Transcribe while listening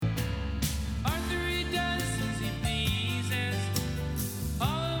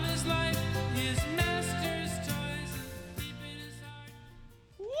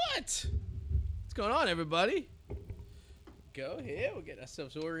going on, everybody? Go here. We'll get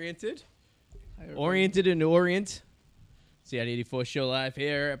ourselves oriented. Oriented in the Orient. It's the Arty 84 show live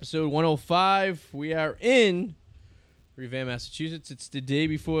here, episode 105. We are in Revere, Massachusetts. It's the day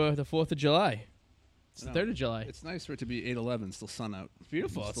before the 4th of July. It's the 3rd of July. It's nice for it to be 8:11, still sun out. It's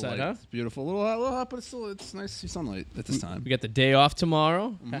beautiful outside, huh? It's beautiful. A little hot, but it's nice to see sunlight at this time. We got the day off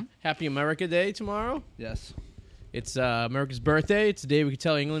tomorrow. Mm-hmm. Happy America Day tomorrow. Yes. It's America's birthday. It's the day we can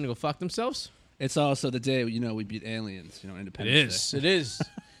tell England to go fuck themselves. It's also the day, we beat aliens, Independence Day. It is.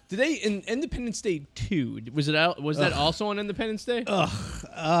 Did they in Independence Day 2? Was that also on Independence Day?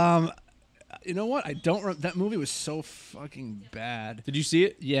 You know what? I don't. That movie was so fucking bad. Did you see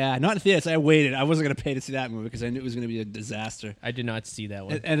it? Yeah, not in theaters. I waited. I wasn't gonna pay to see that movie because I knew it was gonna be a disaster. I did not see that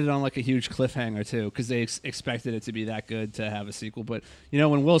one. It ended on like a huge cliffhanger too, because they expected it to be that good to have a sequel. But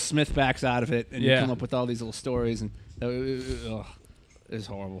when Will Smith backs out of it and you come up with all these little stories and it's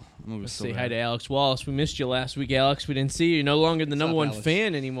horrible. The movie was so say bad. hi to Alex Wallace. We missed you last week, Alex. We didn't see you. You're no longer the number one Alex?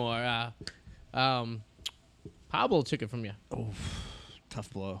 fan anymore. Pablo took it from you. Oh, tough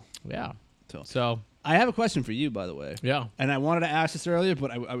blow. Yeah. So I have a question for you, by the way. Yeah. And I wanted to ask this earlier,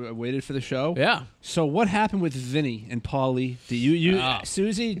 but I waited for the show. Yeah. So what happened with Vinny and Paulie?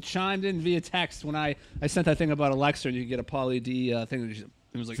 Susie chimed in via text when I sent that thing about Alexa and you could get a Paulie D thing.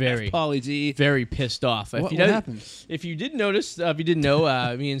 It was like Paulie D. Very pissed off. What happened? If you didn't notice, if you didn't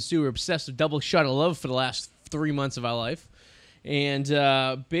know, me and Sue were obsessed with Double Shot of Love for the last 3 months of our life. And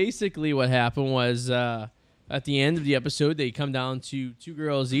basically what happened was at the end of the episode, they come down to 2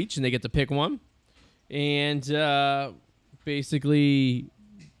 girls each, and they get to pick one. And basically,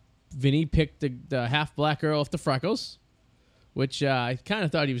 Vinny picked the half-black girl off the freckles, which I kind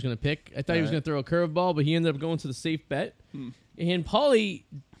of thought he was going to pick. I thought he was going to throw a curveball, but he ended up going to the safe bet. And Paulie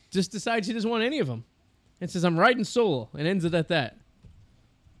just decides he doesn't want any of them and says, I'm riding solo, and ends it at that.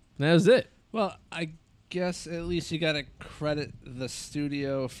 And that was it. Well, I guess at least you got to credit the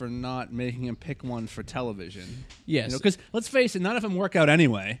studio for not making him pick one for television. Yes. Because let's face it, none of them work out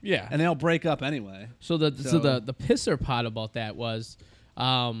anyway. Yeah. And they all break up anyway. So the pisser part about that was,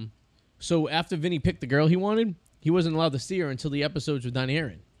 so after Vinny picked the girl he wanted, he wasn't allowed to see her until the episodes were done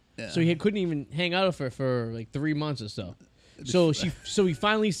airing. Yeah. So he couldn't even hang out with her for like 3 months or so. So he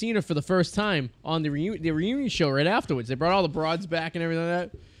finally seen her for the first time on the reunion show right afterwards. They brought all the broads back and everything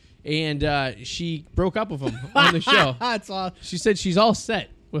like that. And she broke up with him on the show. That's all. She said she's all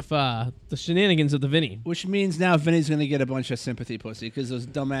set with the shenanigans of the Vinny. Which means now Vinny's going to get a bunch of sympathy pussy because those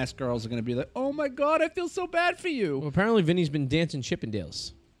dumbass girls are going to be like, oh my God, I feel so bad for you. Well, apparently Vinny's been dancing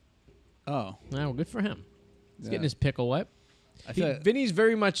Chippendales. Oh. Well, good for him. He's getting his pickle wet. Vinny's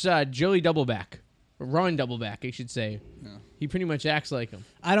very much Joey Doubleback. Or Ron Doubleback, I should say. Yeah. He pretty much acts like him.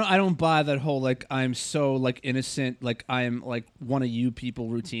 I don't buy that whole like I'm so like innocent, like I'm like one of you people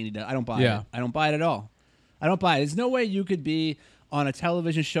routine. I don't buy it. I don't buy it at all. I don't buy it. There's no way you could be on a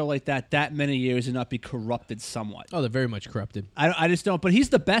television show like that many years and not be corrupted somewhat. Oh, they're very much corrupted. I just don't. But he's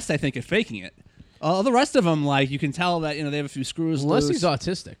the best, I think, at faking it. All the rest of them, like you can tell that they have a few screws unless loose. He's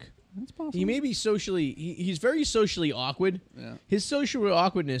autistic. That's possible. He may be socially. He's very socially awkward. Yeah. His social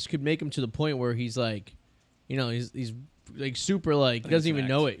awkwardness could make him to the point where he's like, he's like super like doesn't even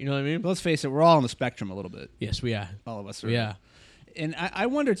know it. You know what I mean? But let's face it, we're all on the spectrum a little bit. Yes, we are. All of us are. Yeah. And I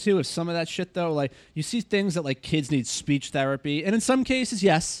wonder too if some of that shit though, like you see things that like kids need speech therapy, and in some cases,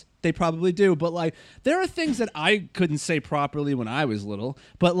 yes, they probably do. But like there are things that I couldn't say properly when I was little,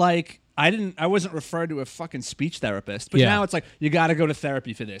 but like. I wasn't referred to a fucking speech therapist, but now it's like you got to go to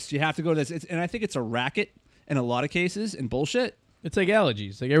therapy for this. You have to go to this, and I think it's a racket in a lot of cases and bullshit. It's like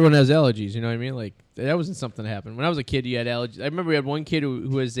allergies. Like everyone has allergies. You know what I mean? Like that wasn't something that happened when I was a kid. You had allergies. I remember we had one kid who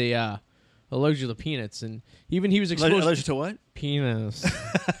was allergic to peanuts, and even he was exposed allergic to what? Peanuts.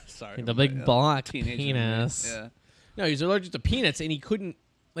 Sorry, the big black teenager penis. Yeah. No, he was allergic to peanuts, and he couldn't.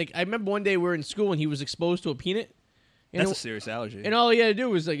 Like I remember one day we were in school and he was exposed to a peanut. That's a serious allergy. And all he had to do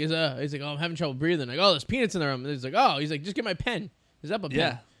was like, he's like, oh, I'm having trouble breathing. Like, oh, there's peanuts in there. And he's like, just get my pen. His EpiPen.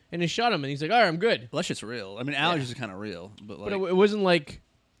 Yeah. And he shot him, and he's like, all right, I'm good. Well, that shit's real. I mean, allergies are kind of real, but it wasn't like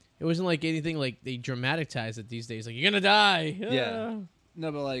anything like they dramatize it these days. Like you're gonna die. Yeah.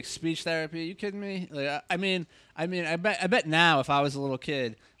 No, but like speech therapy, are you kidding me? Like, I bet now if I was a little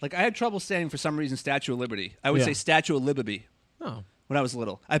kid, like I had trouble saying for some reason Statue of Liberty. I would say Statue of Liberty. Oh. When I was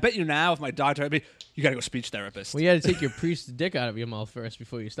little. I bet you now if my doctor, I'd be, you got to go speech therapist. Well, you had to take your priest's dick out of your mouth first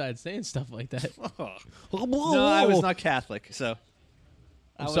before you started saying stuff like that. No, I was not Catholic, so.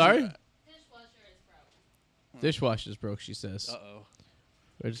 I'm sorry? Dishwasher is broke. Dishwasher's broke, she says. Uh-oh.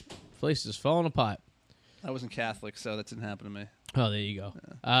 This place is falling apart. I wasn't Catholic, so that didn't happen to me. Oh, there you go.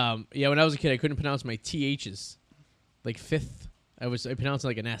 Yeah, when I was a kid, I couldn't pronounce my THs. Like fifth. I pronounced it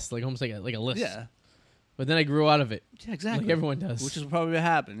like an S, like almost like a list. Yeah. But then I grew out of it. Yeah, exactly. Like everyone does. Which is probably what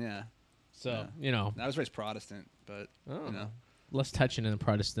happened, yeah. So, you know. I was raised Protestant, but, you know. Less touching in the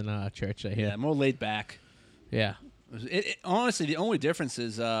Protestant church, I hear. Yeah, more laid back. Yeah. Honestly, the only difference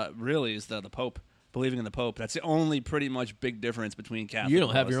is really is the Pope, believing in the Pope. That's the only pretty much big difference between Catholic You don't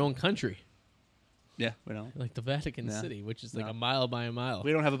and have your Protestant. own country. Yeah, we don't. Like the Vatican City, which is like a mile by a mile.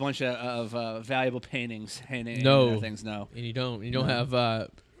 We don't have a bunch of valuable paintings hanging No. things, no. And you don't have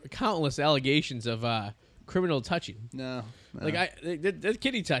countless allegations of criminal touching. No. Like they're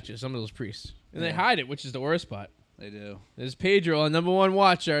kitty touches, some of those priests. And they Yeah. hide it, which is the worst part. They do. There's Pedro, our number one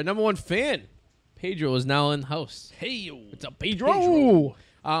watcher, our number one fan. Pedro is now in the house. Hey, What's up, Pedro?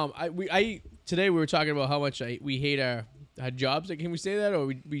 Today we were talking about how much we hate our jobs. Like, can we say that, or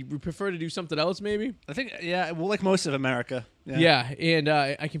we prefer to do something else? Maybe. I think well, like most of America. Yeah, and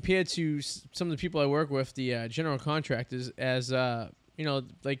I compared to some of the people I work with, the general contractors, as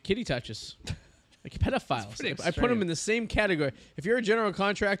like kitty touches, like pedophiles. I put them in the same category. If you're a general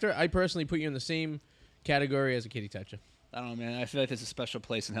contractor, I personally put you in the same category as a kitty toucher. I don't know, man. I feel like there's a special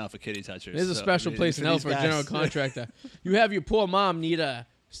place in hell for kitty touchers. There's a special place in hell for a general contractor. You have your poor mom need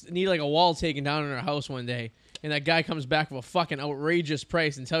like a wall taken down in her house one day, and that guy comes back with a fucking outrageous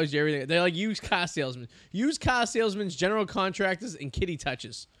price and tells you everything. They're like used car salesmen. Used car salesmen, general contractors, and kitty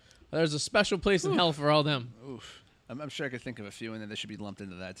touches. There's a special place in hell for all them. Oof. I'm sure I could think of a few, and then they should be lumped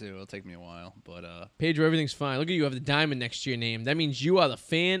into that, too. It'll take me a while, but... Pedro, everything's fine. Look at you have the diamond next to your name. That means you are the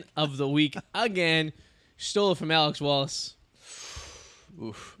fan of the week again. Stole it from Alex Wallace.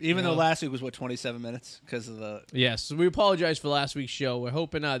 Oof. Even though last week was, 27 minutes? Because of the... Yes. So we apologize for last week's show. We're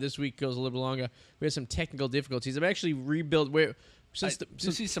hoping this week goes a little longer. We had some technical difficulties. I've actually rebuilt... I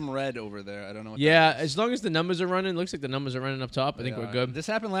see some red over there. I don't know what Yeah, that is. as long as the numbers are running. Looks like the numbers are running up top. I think we're good. This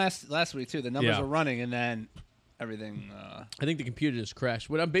happened last week, too. The numbers were running, and then... Everything. I think the computer just crashed.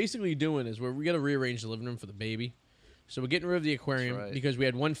 What I'm basically doing is we got to rearrange the living room for the baby. So we're getting rid of the aquarium because we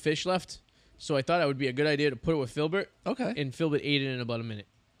had one fish left. So I thought it would be a good idea to put it with Filbert. Okay. And Filbert ate it in about a minute.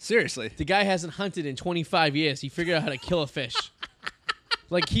 Seriously? The guy hasn't hunted in 25 years. He figured out how to kill a fish.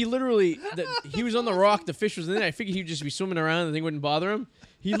 Like, he literally, he was on the rock, the fish was in there. I figured he'd just be swimming around and the thing wouldn't bother him.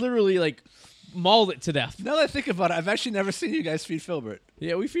 He literally, like, mauled it to death. Now that I think about it, I've actually never seen you guys feed Filbert.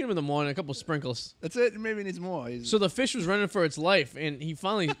 Yeah, we feed him in the morning, a couple sprinkles. That's it? Maybe he needs more. So the fish was running for its life, and he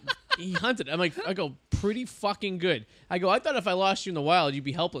finally, he hunted. I go, pretty fucking good. I thought if I lost you in the wild, you'd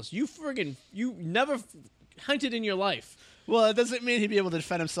be helpless. You never hunted in your life. Well, it doesn't mean he'd be able to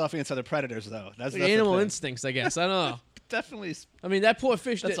defend himself against other predators, though. That's animal instincts, I guess. I don't know. Definitely. I mean, that poor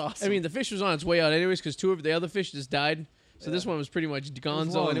fish. That's awesome. I mean, the fish was on its way out anyways because two of the other fish just died. So this one was pretty much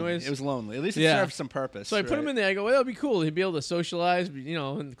gonzo anyways. It was lonely. At least it served some purpose. So I put him in there. I go, well, that'll be cool. He'd be able to socialize,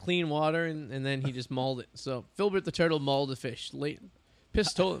 in clean water, and then he just mauled it. So Filbert the turtle mauled the fish.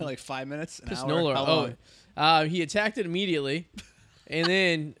 Pistola. Like 5 minutes, an Pistola. hour? How long? He attacked it immediately, and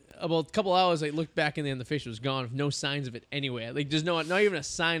then about a couple hours, I looked back in there, and the fish was gone with no signs of it anywhere. Like, there's not even a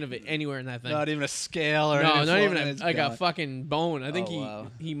sign of it anywhere in that thing. Not even a scale or no, anything. not even a fucking bone. I think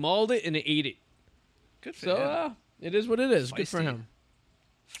he mauled it and it ate it. Good for him. It is what it is. Feisty. Good for him.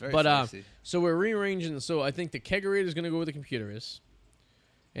 Very But feisty. so we're rearranging. So I think the kegerator is going to go where the computer is,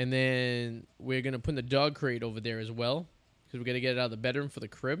 and then we're going to put the dog crate over there as well because we got to get it out of the bedroom for the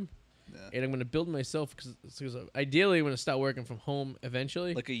crib. Yeah. And I'm going to build myself because ideally I'm going to start working from home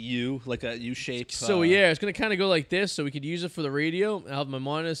eventually. Like a U shape. So it's going to kind of go like this, so we could use it for the radio. I'll have my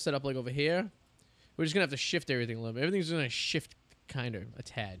monitors set up like over here. We're just going to have to shift everything a little bit. Everything's going to shift kind of a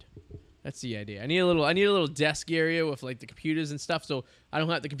tad. That's the idea. I need a little desk area with like the computers and stuff. So I don't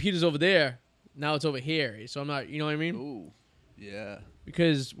have the computers over there. Now it's over here. So I'm not, you know what I mean? Ooh, yeah.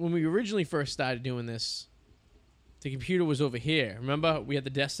 Because when we originally first started doing this, the computer was over here. Remember, we had the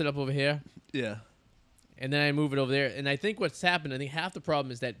desk set up over here. Yeah. And then I move it over there. And I think what's happened, I think half the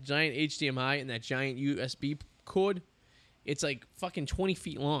problem is that giant HDMI and that giant USB cord. It's like fucking 20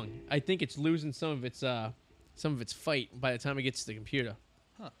 feet long. I think it's losing some of its fight by the time it gets to the computer.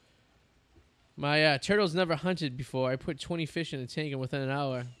 My turtles never hunted before. I put 20 fish in a tank, and within an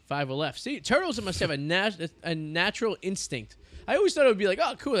hour, 5 were left. See, turtles must have a natural instinct. I always thought it would be like,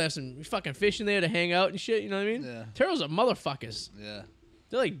 oh, cool, they have some fucking fish in there to hang out and shit. You know what I mean? Yeah. Turtles are motherfuckers. Yeah.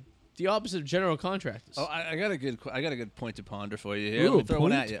 They're like the opposite of general contractors. Oh, I got a good point to ponder for you here. Ooh, Let me throw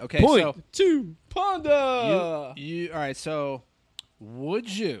one at you. Okay, point to ponder. You all right? So,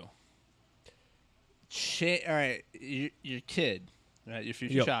 would you? All right, your kid, right? Your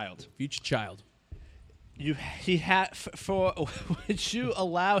future child. Future child. Would you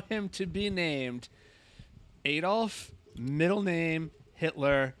allow him to be named Adolf, middle name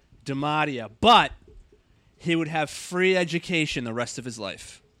Hitler, Dematia, but he would have free education the rest of his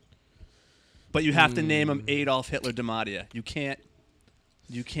life. But you have to name him Adolf Hitler Dematia. You can't.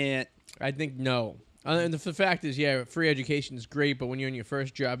 I think no. And the fact is, yeah, free education is great, but when you're in your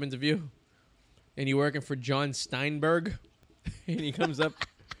first job interview and you're working for John Steinberg and he comes up,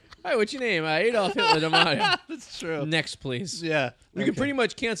 "Hi, what's your name?" Adolf Hitler Dematia. That's true. Next, please. Yeah. You can pretty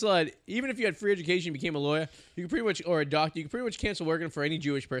much cancel out, even if you had free education and became a lawyer, you can pretty much, or a doctor, you can pretty much cancel working for any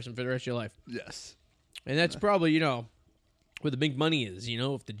Jewish person for the rest of your life. Yes. And that's probably, where the big money is,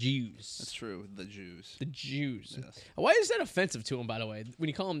 with the Jews. That's true. The Jews. The Jews. Yes. Why is that offensive to him, by the way, when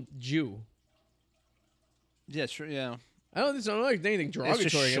you call him Jew? Yeah, sure. Yeah. I don't like anything derogatory.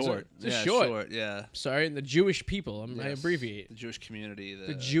 It's just short. It's just yeah, short. Yeah. Sorry, and the Jewish people. I Yes. abbreviate. The Jewish community.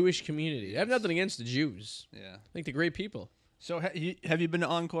 The Jewish community. Yes. I have nothing against the Jews. Yeah. I think they're great people. So have you been to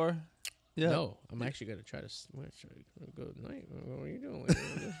Encore? Yeah. No, I'm actually going to try to go tonight. What are you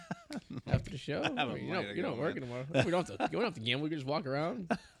doing? After the show? You're not working tomorrow. You don't have to gamble. We can just walk around,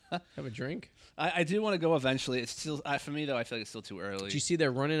 have a drink. I do want to go eventually. It's still for me though. I feel like it's still too early. Did you see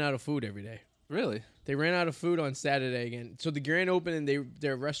they're running out of food every day? Really? They ran out of food on Saturday again. So the grand opening,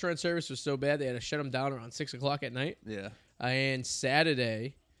 their restaurant service was so bad they had to shut them down around 6:00 at night. Yeah. And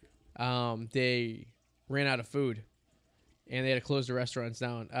Saturday, they ran out of food, and they had to close the restaurants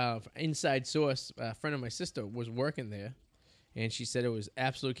down. Inside source, a friend of my sister was working there, and she said it was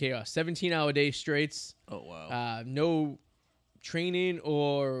absolute chaos. 17-hour day straights. Oh wow. No training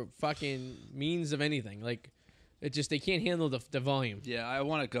or fucking means of anything. Like, it just, they can't handle the volume. Yeah, I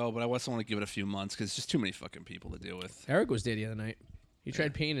want to go, but I also want to give it a few months because it's just too many fucking people to deal with. Eric was there the other night. He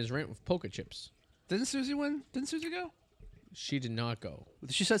tried paying his rent with poker chips. Didn't Susie win? Didn't Susie go? She did not go.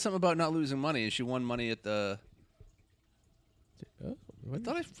 She said something about not losing money, and she won money at the. Oh,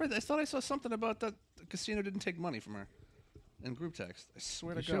 I thought I saw something about that the casino didn't take money from her in group text. I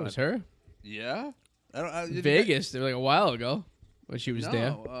swear to sure it God. was her? Yeah. I don't. Vegas. They were like a while ago when she was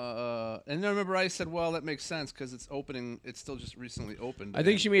there. And I remember I said, "Well, that makes sense because it's opening. It's still just recently opened." I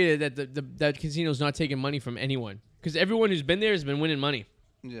think she made it that that casino's not taking money from anyone because everyone who's been there has been winning money.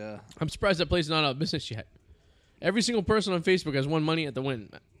 Yeah. I'm surprised that place is not out of business yet. Every single person on Facebook has won money at the win,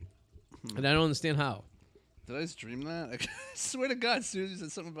 and I don't understand how. Did I just dream that? I swear to God, Susie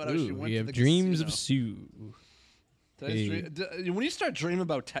said something about how she went we to have the dreams casino. of Sue. When you start dreaming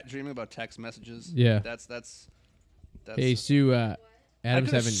about text messages, Yeah. that's. Hey Sue, I Adam's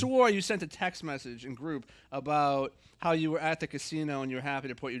could have having. swore you sent a text message in group about how you were at the casino and you were happy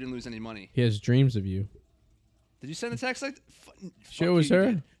to report you didn't lose any money. He has dreams of you. Did you send a text like? Sure, it was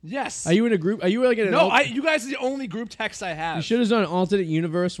her. Yes. Are you in a group? Are you like in an? No, you guys are the only group text I have. You should have done an alternate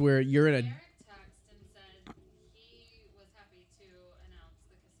universe where you're in a. Eric texted and said he was happy to announce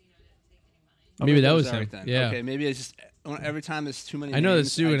the casino didn't take any money. Maybe that was Eric him. then. Yeah. Okay, maybe it's just every time there's too many. I know that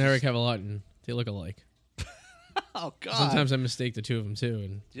names, Sue and I Eric just- have a lot, and they look alike. Oh God. Sometimes I mistake the two of them too.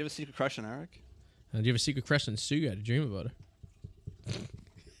 And Do you have a secret crush on Eric? do you have a secret crush on Sue? You got to dream about her.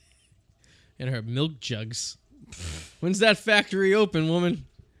 And her milk jugs. When's that factory open, woman?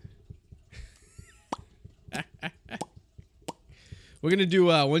 We're gonna do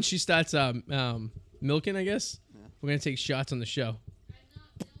once she starts milking, I guess. Yeah. We're gonna take shots on the show. I'm not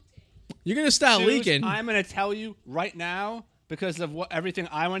milking. You're gonna start Suze, leaking. I'm gonna tell you right now because of everything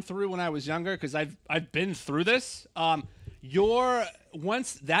I went through when I was younger. Because I've been through this.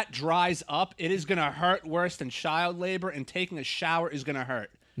 Once that dries up, it is gonna hurt worse than child labor, and taking a shower is gonna hurt.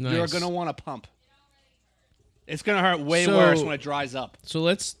 Nice. You're gonna want to pump. It's gonna hurt way So- worse when it dries up. So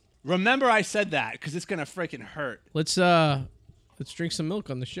let's Remember, I said that because it's gonna freaking hurt. let's drink some milk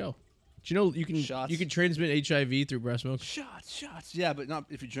on the show. Do you know Shots? you can transmit HIV through breast milk? Shots. Yeah, but not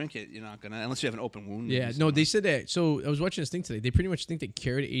if you drink it. You're not gonna unless you have an open wound. Yeah, maybe no, somewhere. they said that. So I was watching this thing today. They pretty much think they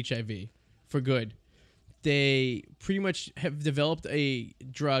cured HIV for good. They pretty much have developed a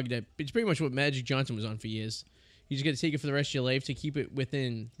drug that it's pretty much what Magic Johnson was on for years. You just got to take it for the rest of your life to keep it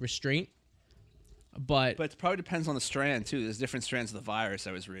within restraint. But it probably depends on the strand too. There's different strands of the virus.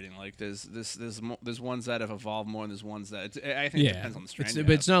 I was reading like there's ones that have evolved more, and there's ones that I think it depends on the strand.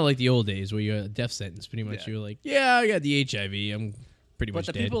 but it's not like the old days where you had a death sentence. Pretty much, Yeah. you're like, yeah, I got the HIV. I'm pretty much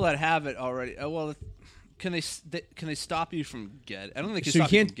But the dead. people that have it already, can they stop you from getting? I don't think they So you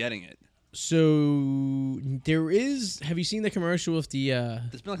stop you can't- from getting it. So there is. Have you seen the commercial with the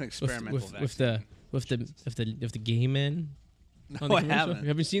There's been like an experimental with vaccine. the gay men? on No, the I commercial? haven't.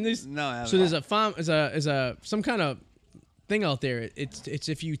 Have you seen these? No, I haven't. So there's a farm, is a some kind of thing out there. It's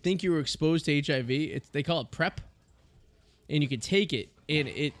if you think you were exposed to HIV, they call it PrEP, and you can take it, and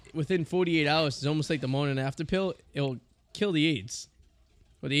it within 48 hours, it's almost like the morning after pill. It'll kill the AIDS.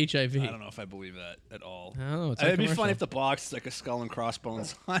 Or the HIV? I don't know if I believe that at all. I don't know. It's It'd be commercial. funny if the box is like a skull and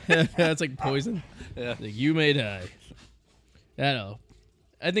crossbones on it. That's like poison. Yeah. Like, you may die. I don't know.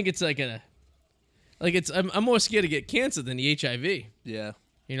 I think it's like I'm more scared to get cancer than the HIV. Yeah.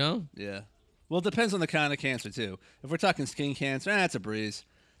 You know? Yeah. Well, it depends on the kind of cancer, too. If we're talking skin cancer, that's a breeze.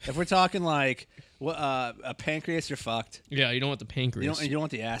 If we're talking like a pancreas, you're fucked. Yeah, you don't want the pancreas. You don't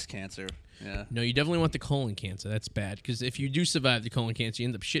want the ass cancer. Yeah. No, you definitely want the colon cancer. That's bad. Because if you do survive the colon cancer, you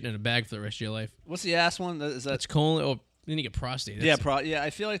end up shitting in a bag for the rest of your life. What's the ass one? That's colon, or then you get prostate. Yeah, I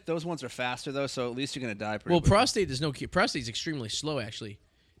feel like those ones are faster, though, so at least you're going to die pretty quickly. Prostate, there's no cure. Prostate's extremely slow, actually.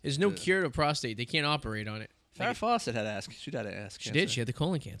 There's no cure to prostate. They can't operate on it. Farrah Fawcett had ass. She'd had ass cancer. She did. She had the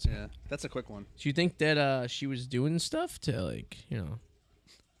colon cancer. Yeah, that's a quick one. Do you think that she was doing stuff to, like,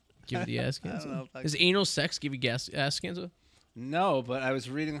 give you the ass I don't cancer? know, Does anal sex give you ass cancer? No, but I was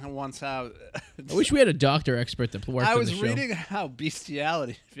reading once how... I wish we had a doctor expert that worked on the show. I was reading how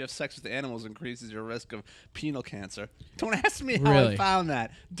bestiality, if you have sex with animals, increases your risk of penile cancer. Don't ask me how I found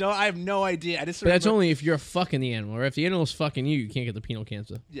that. I have no idea. But that's only if you're fucking the animal. Or if the animal's fucking you, you can't get the penile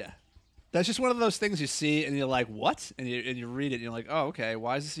cancer. Yeah. That's just one of those things you see and you're like, what? And you read it and you're like, oh, okay.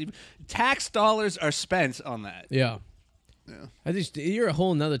 Why is this even... Tax dollars are spent on that. Yeah. You're a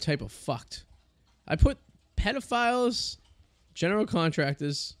whole nother type of fucked. I put pedophiles, general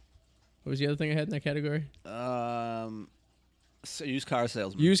contractors. What was the other thing I had in that category? So used car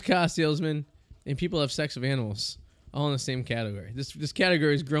salesman. Used car salesman, and people have sex with animals. All in the same category. This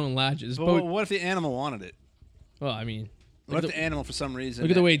category is growing larger. But what if the animal wanted it? Well, I mean... What if the animal, for some reason...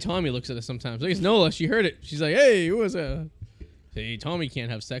 Look at the way Tommy looks at us sometimes. Look at Nola. She heard it. She's like, hey, who was that? Hey, Tommy can't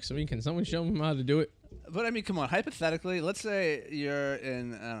have sex with me. Can someone show him how to do it? But, I mean, come on. Hypothetically, let's say you're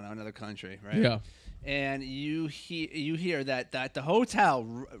in, I don't know, another country, right? Yeah. And you hear that the hotel,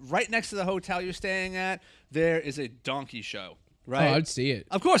 right next to the hotel you're staying at, there is a donkey show, right? Oh, I'd see it.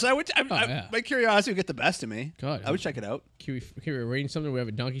 Of course, I would. Yeah. My curiosity would get the best of me. God. I would check it out. Can we arrange something? We have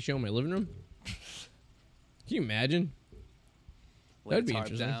a donkey show in my living room? Can you imagine? That'd be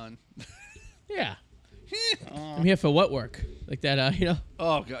interesting. Down. Yeah. I'm here for what work? Like that,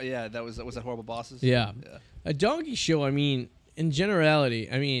 Oh, God, yeah. Was that Horrible Bosses? Yeah. A donkey show, I mean, in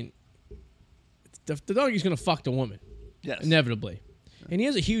generality, I mean, the donkey's going to fuck the woman. Yes. Inevitably. Yeah. And he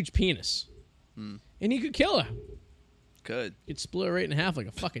has a huge penis. And he could kill her. Could. He'd split her right in half like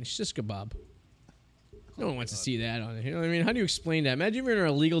a fucking shish kebab. No one wants to see that on it. You know what I mean? How do you explain that? Imagine you're in an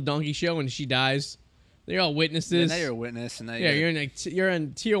illegal donkey show and she dies. They're all witnesses. Yeah, now you're a witness. And now you're in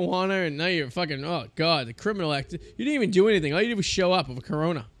Tijuana, and now you're fucking, oh, God, the criminal act. You didn't even do anything. All you did was show up with a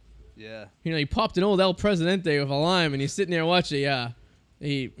Corona. Yeah. You popped an old El Presidente with a lime, and you're sitting there watching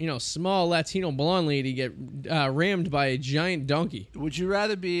a small Latino blonde lady get rammed by a giant donkey. Would you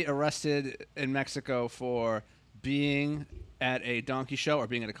rather be arrested in Mexico for being at a donkey show or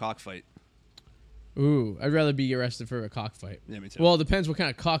being at a cockfight? Ooh, I'd rather be arrested for a cockfight. Yeah, me too. Well, it depends what kind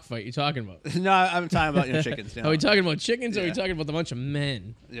of cockfight you're talking about. No, I'm talking about chickens. Are we talking about chickens, or are we talking about a bunch of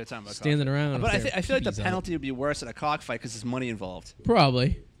men You're talking about standing around? But I feel like the penalty would be worse at a cockfight because there's money involved.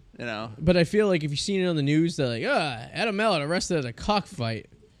 Probably. But I feel like if you've seen it on the news, they're like, Adam Mellett arrested at a cockfight.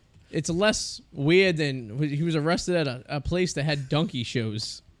 It's less weird than he was arrested at a place that had donkey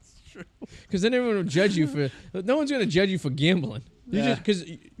shows. Because then everyone will judge you for... No one's going to judge you for gambling. That's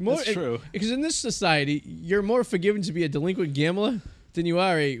true. Because in this society, you're more forgiven to be a delinquent gambler than you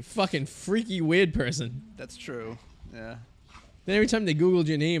are a fucking freaky weird person. That's true. Yeah. Then every time they Googled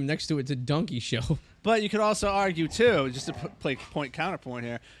your name, next to it's a donkey show. But you could also argue, too, just to play counterpoint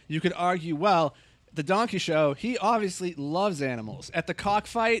here, you could argue, well, the donkey show, he obviously loves animals. At the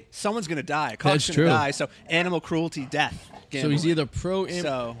cockfight, someone's going to die. A cock's going to die, so animal cruelty, death. Gambling. So he's either pro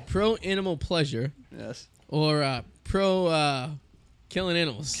animal pleasure, yes, or pro killing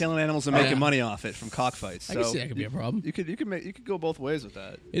animals. Killing animals and making money off it from cockfights. I can see that could be a problem. You could go both ways with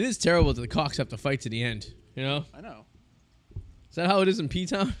that. It is terrible that the cocks have to fight to the end. You know? I know. Is that how it is in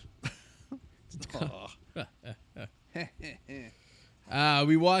P-Town?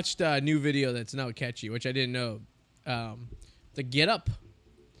 We watched a new video that's now catchy, which I didn't know. The Getup.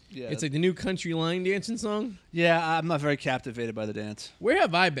 Yeah. It's like the new country line dancing song. Yeah, I'm not very captivated by the dance. Where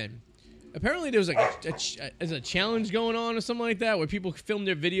have I been? Apparently there was like a challenge going on or something like that where people film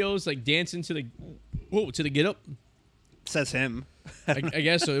their videos like dancing to the Getup. Says him. I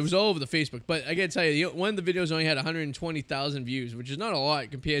guess so. It was all over the Facebook. But I got to tell you, one of the videos only had 120,000 views, which is not a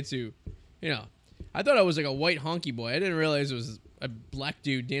lot compared to, I thought I was like a white honky boy. I didn't realize it was a black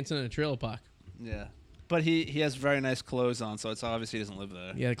dude dancing in a trailer park. Yeah. But he has very nice clothes on, so it's obviously he doesn't live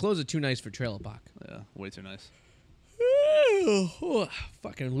there. Yeah, the clothes are too nice for trailer park. Yeah, way too nice.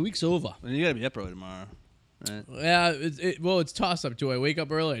 Fucking the week's over. And you got to be up early tomorrow. Right? Yeah, it's toss up. Do I wake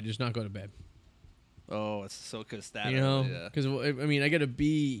up early or just not go to bed? Oh, it's so good stat. You know, Yeah. because I mean, I got to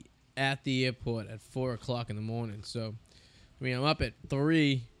be at the airport at 4:00 in the morning. So, I mean, I'm up at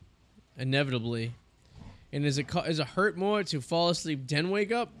 3, inevitably. And is it hurt more to fall asleep then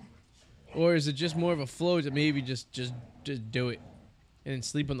wake up, or is it just more of a flow to maybe just do it and then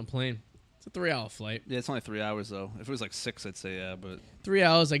sleep on the plane? It's a 3-hour flight. Yeah, it's only 3 hours though. If it was like 6, I'd say yeah, but 3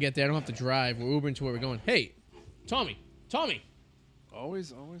 hours, I get there. I don't have to drive. We're Ubering to where we're going. Hey, Tommy,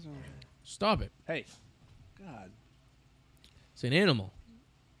 always. stop it. Hey, God. It's an animal.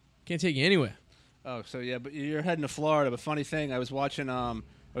 Can't take you anywhere. Oh, so yeah, but you're heading to Florida. But funny thing, I was watching.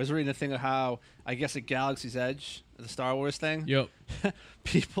 I was reading a thing of how I guess at Galaxy's Edge, the Star Wars thing. Yep.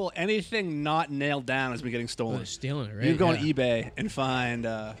 People, anything not nailed down has been getting Oh, stolen. they're stealing it, right? You can go Yeah. on eBay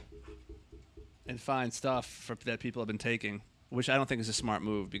and find stuff that people have been taking, which I don't think is a smart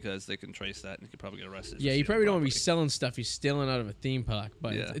move because they can trace that and you could probably get arrested. for Yeah, you stealing probably don't want to be property. selling stuff you're stealing out of a theme park,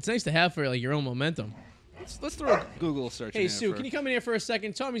 but Yeah. it's nice to have for like your own momentum. Let's throw a Google search. Hey in Sue, here can you come in here for a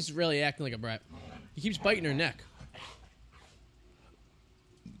second? Tommy's really acting like a brat. He keeps biting her neck.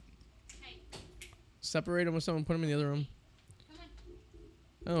 Hey, Separate him with someone, put him in the other room. come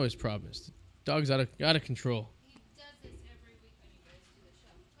on. I know his problem is the dog's out of control. He does this every week when you guys do the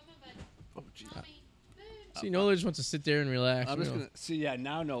show. Come on, bud. Oh, geez. Tommy, food. See, Nola just wants to sit there and relax. I'm you just know. gonna see. Yeah,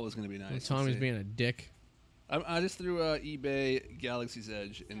 now Nola's gonna be And nice. Let's Tommy's see. being a dick. I just threw eBay Galaxy's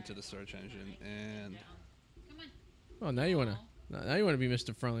Edge into the search engine, and Come on. Oh, now you wanna be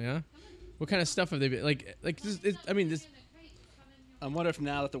Mr. Friendly, huh? What kind of stuff have they been like? This, I mean, this. I wonder if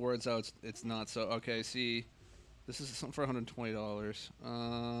now that the word's out, it's not so. Okay, see, this is something for $120.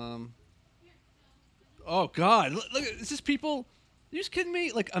 Oh God, look! Is this people? You just kidding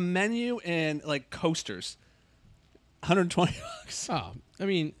me? Like a menu and like coasters. $120. Oh, I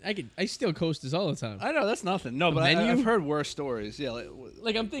mean, I steal coasters all the time. I know that's nothing. No, but menu? I've heard worse stories. Yeah,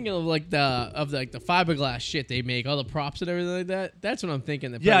 Like I'm thinking of like the fiberglass shit they make, all the props and everything like that. That's what I'm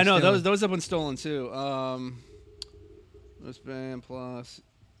thinking. yeah, I know those have been stolen too. Wristband plus.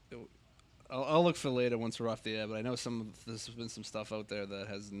 I'll look for later once we're off the air, but I know there's been some stuff out there that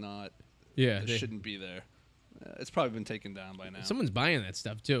has not. Yeah, That shouldn't be there. It's probably been taken down by now. someone's buying that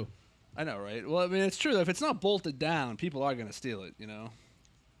stuff too. I know, right? Well, I mean, it's true. If it's not bolted down, people are going to steal it, you know?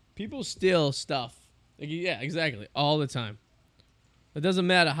 People steal stuff. Like, yeah, exactly, all the time. It doesn't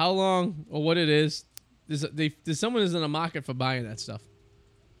matter how long or what it is. There's someone is in the market for buying that stuff.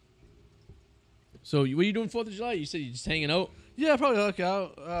 So, what are you doing 4th of July? You said you're just hanging out. Yeah, probably look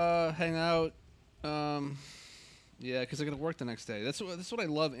out, hang out. Yeah, because I got to work the next day. That's what I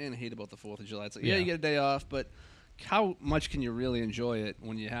love and hate about the 4th of July. It's like, yeah, you get a day off, but how much can you really enjoy it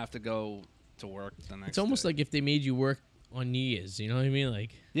when you have to go to work the next day? It's almost like if they made you work on New Year's. You know what I mean?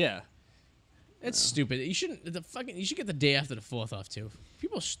 Like, Yeah. it's stupid. You shouldn't. You should get the day after the 4th off too.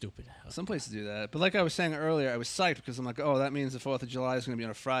 People are stupid. Some places do that. But like I was saying earlier, I was psyched because I'm like, oh, that means the 4th of July is going to be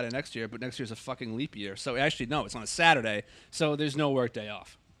on a Friday next year, but next year's a fucking leap year. So actually, no, it's on a Saturday, so there's no work day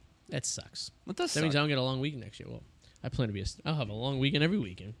off. That sucks. What does That means I don't get a long weekend next year. Well, I plan to be. I'll have a long weekend every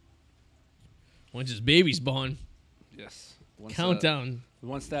weekend. Once his baby's born, Yes. Once, countdown.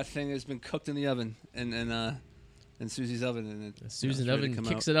 Once that thing has been cooked in the oven and in Susie's oven, and Susan Oven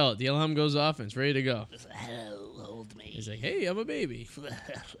kicks it out. The alarm goes off and it's ready to go. Hello, hold me. He's like, "Hey, I'm a baby.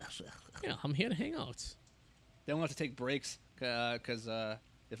 Yeah, I'm here to hang out." They won't have to take breaks because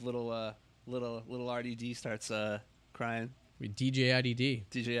if little RDD starts crying, We DJ IDD.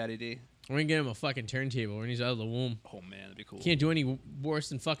 DJ RDD. We're gonna get him a fucking turntable when he's out of the womb. Oh man, that'd be cool. Can't do any worse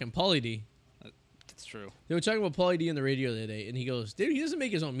than fucking Pauly D. That's true. They were talking about Pauly D on the radio the other day, and he goes, "Dude, he doesn't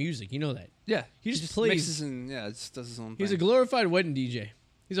make his own music. You know that. Yeah, He just plays- mixes and just does his own. He's a thing. glorified wedding DJ.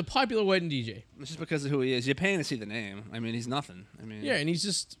 He's a popular wedding DJ. It's just because of who he is. You're paying to see the name. I mean, he's nothing. I mean, Yeah, and he's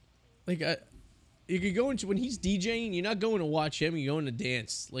just like you could go into when he's DJing. You're not going to watch him. You're going to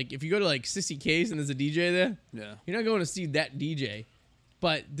dance. Like if you go to like Sissy K's and there's a DJ there, yeah, you're not going to see that DJ.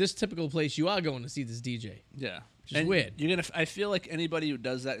 But this typical place, you are going to see this DJ. yeah. Which is weird. You're gonna. I feel like anybody who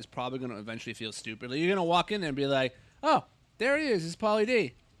does that is probably gonna eventually feel stupid. Like, you're gonna walk in there and be like, "Oh, there he is. It's Pauly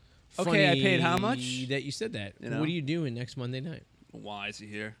D." Okay, I paid how much? Funny that you said that. You know? What are you doing next Monday night? Why is he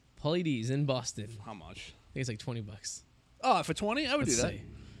here? Pauly D's in Boston. I How much? think it's like $20. Oh, for 20, I would Let's do that. see.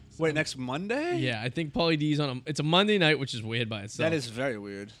 Wait, next Monday? Yeah, I think Pauly D's on it's a Monday night, which is weird by itself. That is very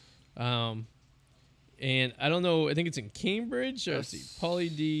weird. And I don't know. I think it's in Cambridge. Or let's see, That's-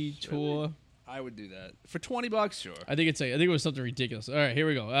 Pauly D tour. I would do that for $20. Sure. I think I think it was something ridiculous. All right, here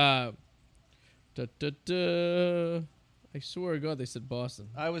we go. I swear to God, they said Boston.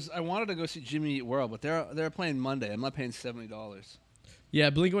 I wanted to go see Jimmy Eat World, but they're playing Monday. I'm not paying $70. Yeah,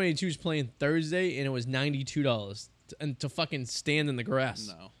 Blink-182 is playing Thursday, and it was $92 to fucking stand in the grass.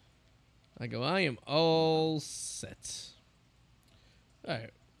 No. I go, I am all set. All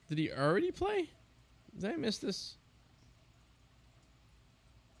right. Did he already play? Did I miss this?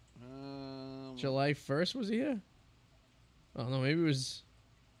 July 1st was he here? Oh, no, maybe it was...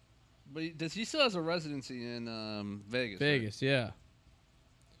 But he still has a residency in Vegas. Vegas, right? yeah.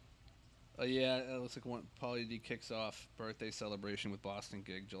 Oh, yeah, it looks like Pauly D kicks off birthday celebration with Boston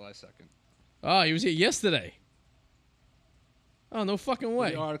gig July 2nd. Oh, he was here yesterday. Oh, no fucking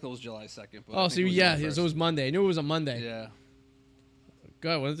way. Well, the article was July 2nd. But Oh, so yeah, so it was Monday. I knew it was a Monday. Yeah.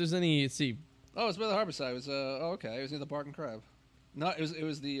 God, what if there's any, let's see. Oh, it's by the harbor side. It was, okay. It was near the Bark and Crab. No, it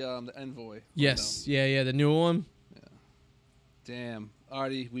was the Envoy. Yes, yeah, the new one. Yeah. Damn.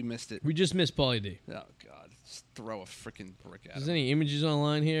 Artie, we missed it. We just missed Pauly D. Oh, God. Just throw a freaking brick at Is him. there any images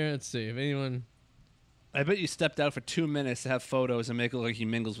online here? Let's see. If anyone... I bet you stepped out for 2 minutes to have photos and make it look like he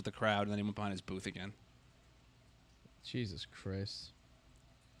mingles with the crowd, and then he went behind his booth again. Jesus Christ.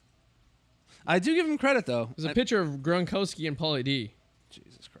 I do give him credit, though. There's a picture of Gronkowski and Pauly D.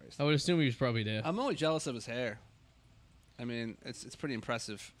 Jesus Christ. I would assume he was probably there. I'm only jealous of his hair. I mean, it's pretty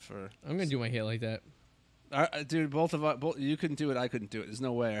impressive for... I'm going to do my hair like that. Dude, both of us, you couldn't do it, I couldn't do it. There's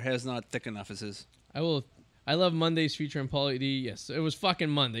no way. Our hair's not thick enough as his. I love Monday's featuring Pauly D. Yes, it was fucking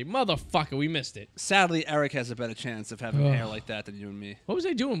Monday. Motherfucker, we missed it. Sadly, Eric has a better chance of having hair like that than you and me. What was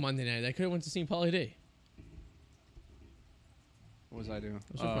I doing Monday night? I could have went to see Pauly D. What was I doing? I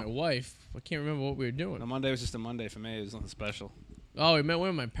was with my wife. I can't remember what we were doing. No, Monday was just a Monday for me. It was nothing special. Oh, we met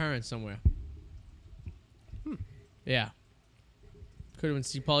with my parents somewhere. Yeah. Could have went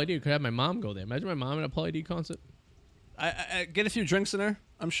to see Pauly D. Could have my mom go there. Imagine my mom at a Pauly D concert. I get a few drinks in her.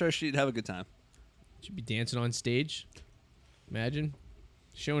 I'm sure she'd have a good time. She'd be dancing on stage. Imagine.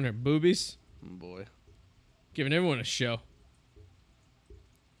 Showing her boobies. Oh, boy. Giving everyone a show.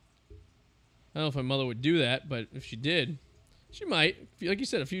 I don't know if my mother would do that, but if she did, she might. Like you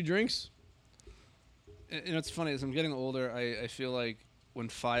said, a few drinks. You know, it's funny. As I'm getting older, I feel like when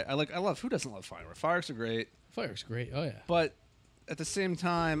I love, who doesn't love fireworks? Fireworks are great. Fireworks great. Oh, yeah. But at the same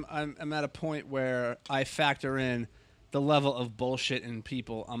time, I'm at a point where I factor in the level of bullshit and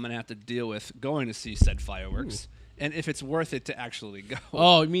people I'm going to have to deal with going to see said fireworks. Ooh. And if it's worth it to actually go.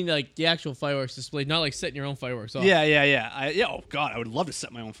 Oh, you mean like the actual fireworks display, not like setting your own fireworks off. Yeah. Oh, God, I would love to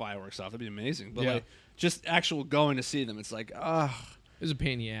set my own fireworks off. That'd be amazing. But like, just actual going to see them, it's like, It's a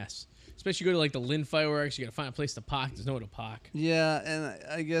pain in the ass. Especially you go to like the Lynn fireworks, you got to find a place to park. There's nowhere to park. Yeah, and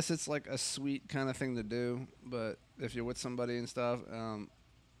I guess it's like a sweet kind of thing to do, but if you're with somebody and stuff.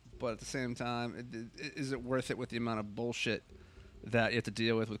 But at the same time, is it worth it with the amount of bullshit that you have to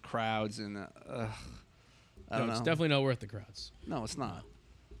deal with crowds and I don't know. It's definitely not worth the crowds. No, it's not.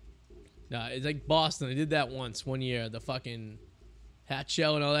 No, it's like Boston. I did that one year. The fucking hat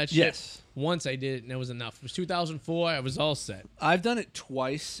show and all that shit. Yes. Once I did it, and it was enough. It was 2004. I was all set. I've done it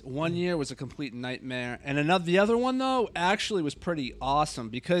twice. One year was a complete nightmare. And the other one, though, actually was pretty awesome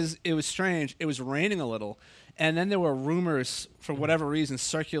because it was strange. It was raining a little. And then there were rumors, for whatever reason,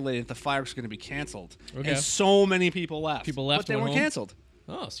 circulating that the fireworks were going to be canceled. Okay. And so many people left. But they weren't canceled.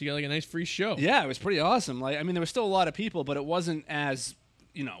 Oh, so you got like a nice free show. Yeah, it was pretty awesome. Like, I mean, there were still a lot of people, but it wasn't as,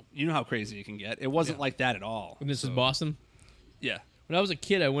 you know how crazy it can get. It wasn't like that at all. And this is Boston? Yeah. When I was a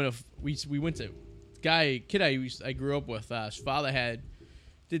kid, we went to I grew up with. His father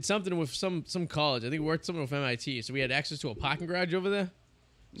did something with some college. I think he worked something with MIT. So we had access to a parking garage over there.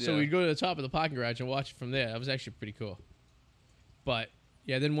 So we'd go to the top of the parking garage and watch it from there. That was actually pretty cool. But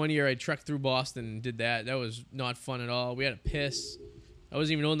yeah, then one year I trekked through Boston and did that. That was not fun at all. We had to piss. I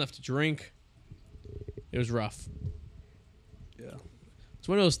wasn't even old enough to drink. It was rough. Yeah. It's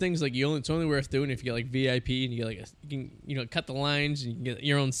one of those things like it's only worth doing if you get like VIP and you get like you can cut the lines and you can get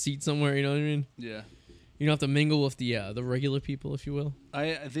your own seat somewhere. You know what I mean? Yeah. You don't have to mingle with the regular people, if you will.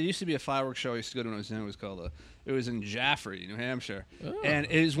 There used to be a fireworks show I used to go to when I was young. It was in Jaffrey, New Hampshire, and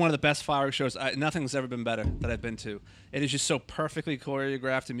it is one of the best fireworks shows. Nothing's ever been better that I've been to. It is just so perfectly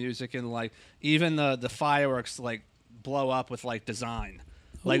choreographed to music, and like even the fireworks like blow up with like design.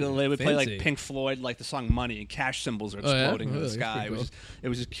 Like they would play like Pink Floyd, like the song "Money," and cash symbols are exploding in the sky. Cool. It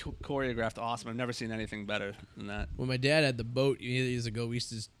was just choreographed awesome. I've never seen anything better than that. When my dad had the boat years ago, we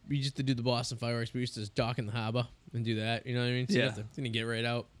used to do the Boston fireworks. We used to just dock in the harbor and do that. You know what I mean? So you didn't get right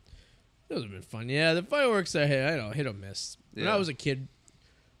out. Those have been fun. Yeah, the fireworks I know hit or miss. When I was a kid,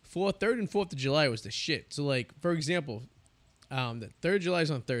 3rd and 4th of July was the shit. So like for example, the 3rd of July is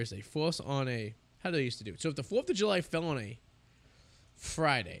on Thursday. 4th's on how do they used to do it? So if the 4th of July fell on a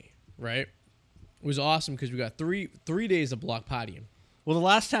Friday, right? It was awesome because we got three days of block partying. Well, the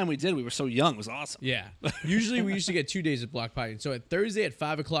last time we did, we were so young. It was awesome. Yeah. Usually we used to get 2 days of block party. So at Thursday at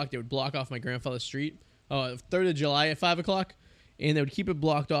 5 o'clock, they would block off my grandfather's street. 3rd of July at 5 o'clock. And they would keep it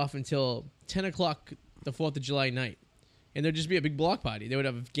blocked off until 10 o'clock the 4th of July night. And there'd just be a big block party. They would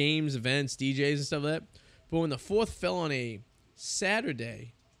have games, events, DJs, and stuff like that. But when the 4th fell on a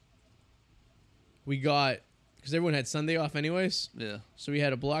Saturday, we got, because everyone had Sunday off anyways. Yeah. So we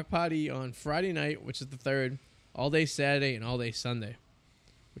had a block party on Friday night, which is the 3rd, all day Saturday, and all day Sunday,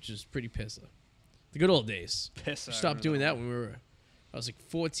 which is pretty pissa. The good old days. Piss. We stopped doing that when I was like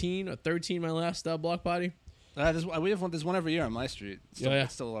 14 or 13, my last block party. There's one every year on my street.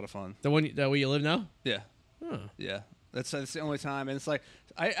 It's still a lot of fun. The one that where you live now? Yeah. Huh. Yeah. That's the only time. And it's like,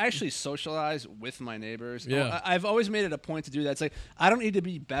 I actually socialize with my neighbors. Yeah. I've always made it a point to do that. It's like, I don't need to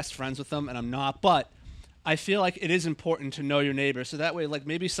be best friends with them, and I'm not, but I feel like it is important to know your neighbors. So that way, like,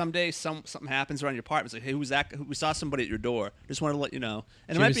 maybe someday something happens around your apartment. It's like, hey, who's that? We saw somebody at your door. Just wanted to let you know.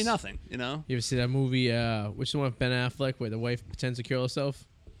 And it might be nothing, you know? You ever see that movie, which is the one with Ben Affleck, where the wife pretends to kill herself?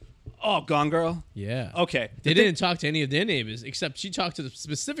 Oh, Gone Girl? Yeah. Okay. They didn't talk to any of their neighbors, except she talked to the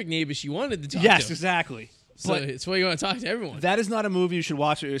specific neighbors she wanted to talk to. Yes, exactly. So it's why you want to talk to everyone. That is not a movie you should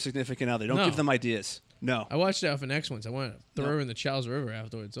watch with your significant other. Don't No. give them ideas. No. I watched that for next once. I want to throw her in the Charles River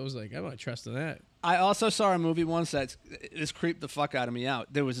afterwards. I was like, I'm not trusting that. I also saw a movie once that this creeped the fuck out of me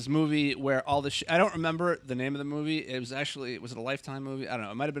out. There was this movie where all the I don't remember the name of the movie. It was it a Lifetime movie? I don't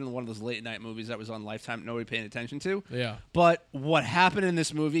know. It might have been one of those late night movies that was on Lifetime nobody paying attention to. Yeah. But what happened in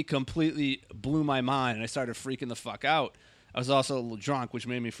this movie completely blew my mind, and I started freaking the fuck out. I was also a little drunk, which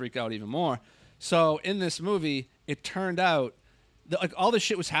made me freak out even more. So in this movie, it turned out that, like, all this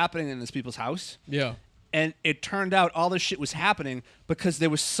shit was happening in this people's house. Yeah. And it turned out all this shit was happening because there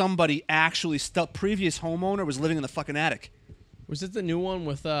was somebody actually previous homeowner was living in the fucking attic. Was it the new one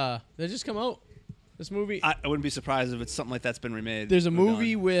with did it just come out? This movie? I wouldn't be surprised if it's something like that's been remade. There's a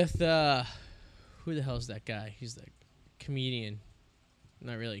movie with who the hell's that guy? He's the comedian.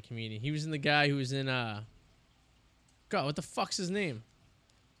 Not really a comedian. He was in the guy who was in God, what the fuck's his name?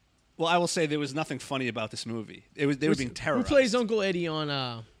 Well, I will say there was nothing funny about this movie. They were being terrorized. Who plays Uncle Eddie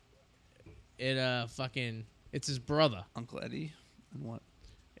on fucking it's his brother. Uncle Eddie? And what?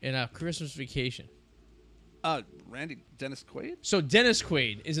 In Christmas Vacation. Dennis Quaid? So Dennis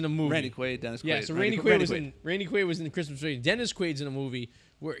Quaid is in a movie. Dennis Quaid. Yeah, so Randy Quaid was in the Christmas Vacation. Dennis Quaid's in a movie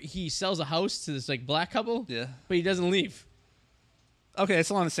where he sells a house to this like black couple. Yeah. But he doesn't leave. Okay, it's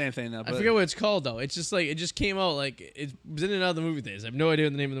along the same thing though. I forget what it's called though. It's just like it just came out like it was in another movie days. I have no idea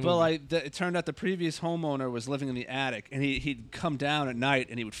what the name of the movie. But like it turned out the previous homeowner was living in the attic, and he'd come down at night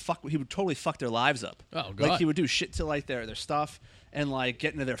and he would totally fuck their lives up. Oh god! Like he would do shit to like their stuff and like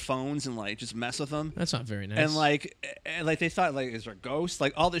get into their phones and like just mess with them. That's not very nice. And like they thought like is there a ghost?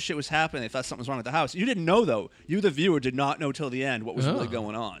 Like all this shit was happening. They thought something was wrong with the house. You didn't know though. You the viewer did not know till the end what was really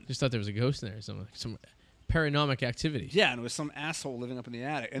going on. Just thought there was a ghost in there or something. Some paranormal activity. Yeah, and it was some asshole living up in the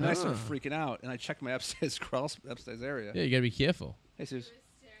attic. And then I started freaking out, and I checked my upstairs area. Yeah, you gotta be careful. Hey, Suze.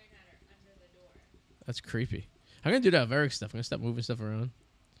 Staring at her under the door. That's creepy. I'm gonna do that with Eric's stuff. I'm gonna stop moving stuff around.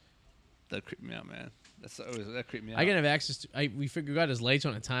 That creeped me out, man. That creeped me out. I can have access to. We figured out his lights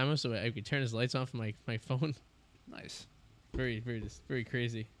on a timer, so I could turn his lights on from my phone. Nice. Very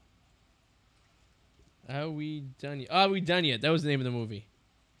crazy. Are we done yet? Are we done yet? That was the name of the movie.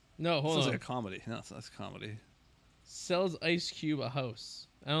 No, hold on. Sounds like a comedy. No, that's a comedy. Sells Ice Cube a house.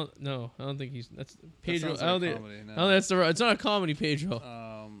 I don't think he's. That's Pedro. That sounds like a comedy, no. I don't think that's the. It's not a comedy, Pedro.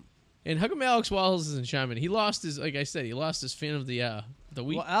 And how come Alex Wallace isn't chiming? He lost his. Like I said, he lost his fan of the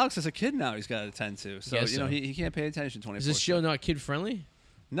week. Well, Alex is a kid now. He's got to attend to. So Guess you know so. he can't pay attention 24/7. Is this show not kid friendly?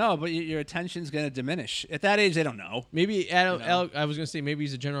 No, but your attention's going to diminish. At that age, they don't know. Maybe Adam. You know? I was gonna say maybe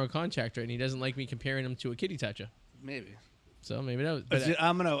he's a general contractor and he doesn't like me comparing him to a kitty toucher. Maybe. So maybe that was. But dude,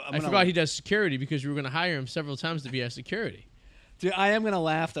 I forgot he does security because we were gonna hire him several times to be our security. Dude, I am going to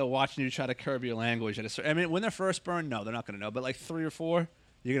laugh, though, watching you try to curb your language. I mean, when they're first burned, no, they're not going to know. But like 3 or 4,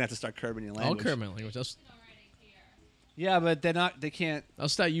 you're going to have to start curbing your language. I'll curb my language. Already here. Yeah, but they're not. They can't. I'll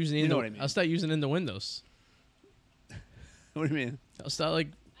start using it. You know what I mean. I'll start using it in the windows. What do you mean? I'll start like.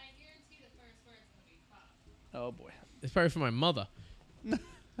 I guarantee the first word's gonna be pop. Oh boy. It's probably for my mother. And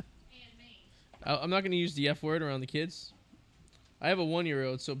me. I'm not gonna use the F word around the kids. I have a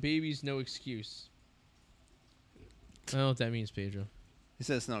 1-year-old, so baby's no excuse. I don't know what that means, Pedro. He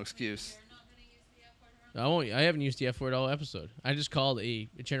says no excuse. You're not gonna use the F word around. I haven't used the F word all episode. I just called a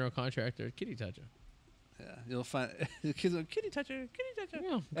general contractor a kitty toucher. Yeah, you'll find the kids go, kitty toucher, kitty toucher.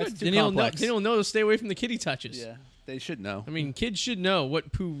 Yeah, That's good. too Then they'll complex. know to stay away from the kitty touches. Yeah, they should know. I mean, kids should know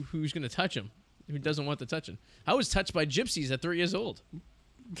who's going to touch them, who doesn't want the touching. I was touched by gypsies at 3 years old.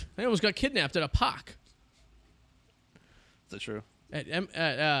 I almost got kidnapped at a park. Is that true?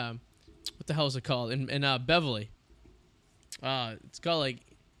 what the hell is it called in Beverly. It's called like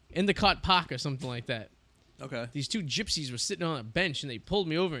Endicott Park or something like that. Okay. These two gypsies were sitting on a bench and they pulled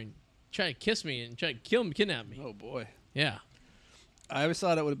me over and tried to kiss me and tried to kidnap me. Oh boy. Yeah. I always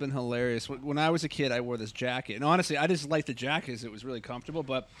thought it would have been hilarious. When I was a kid, I wore this jacket, and honestly, I just liked the jacket because it was really comfortable.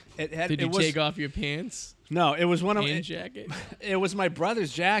 But it had. Did you take off your pants? No, it was one of my jacket. It was my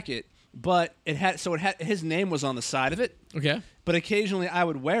brother's jacket, but it had his name was on the side of it. Okay. But occasionally I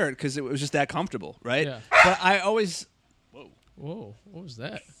would wear it because it was just that comfortable, right? Yeah. But I always. Whoa! What was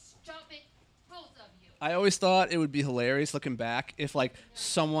that? Stop it, both of you. I always thought it would be hilarious looking back if like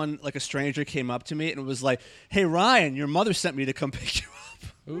someone like a stranger came up to me and was like, "Hey Ryan, your mother sent me to come pick you up."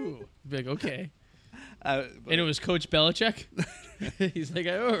 Ooh, big okay. But And it was Coach Belichick. He's like,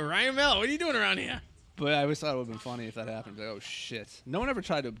 "Oh, Ryan Mel, what are you doing around here?" But I always thought it would have been funny if that happened. Like, oh shit! No one ever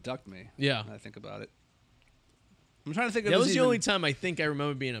tried to abduct me. Yeah. When I think about it. I'm trying to think. Of That was the only time I think I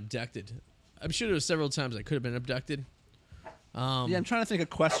remember being abducted. I'm sure there was several times I could have been abducted. Yeah, I'm trying to think of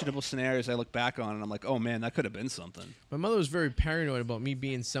questionable scenarios I look back on, and I'm like, oh man, that could have been something. My mother was very paranoid about me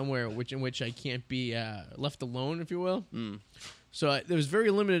being somewhere in which I can't be left alone, if you will. Mm. So there was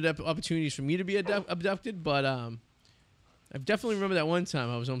very limited opportunities for me to be abducted, but I definitely remember that one time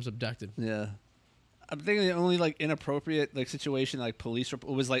I was almost abducted. Yeah. I'm thinking the only like inappropriate like situation like police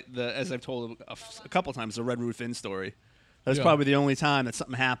was like as I've told a couple times the Red Roof Inn story. That was probably the only time that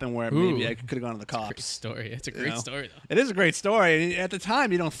something happened where maybe I could have gone to the cops. Great story. It's a great story though. It is a great story. At the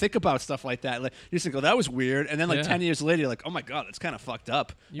time, you don't think about stuff like that. Like, you just think, "Oh, that was weird," and then 10 years later, you're like, "Oh my god, that's kind of fucked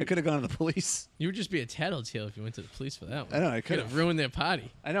up." I could have gone to the police. You would just be a tattletale if you went to the police for that one. I know. I could have ruined their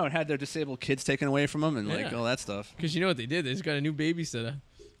party. I know. It had their disabled kids taken away from them and like all that stuff. Because you know what they did? They just got a new babysitter.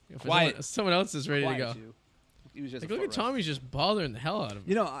 Quiet. Someone else is ready to go. He was just Like, look at Tommy's just bothering the hell out of him.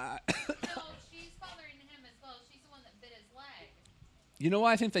 You know, No, she's bothering him as well. She's the one that bit his leg. you know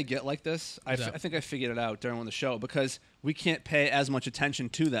why I think they get like this? I What's that? think I figured it out during the show because we can't pay as much attention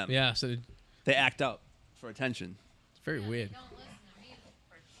to them. Yeah, so They act up for attention. it's very weird. They don't listen to me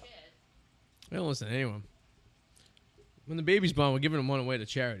for shit. We don't listen to anyone. When the baby's born, we're giving them one away to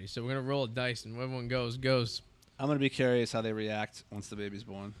charity. So we're going to roll a dice, and wherever one goes. I'm going to be curious how they react once the baby's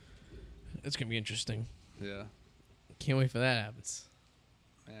born. It's going to be interesting. Yeah. Can't wait for that happens.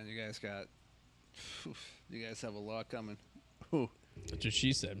 Man, you guys have a lot coming. Ooh. That's what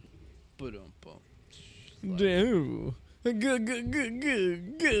she said. Boom, boom. Good.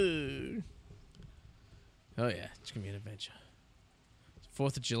 Oh, yeah. It's going to be an adventure.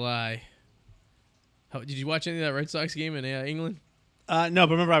 4th of July. Did you watch any of that Red Sox game in England? No,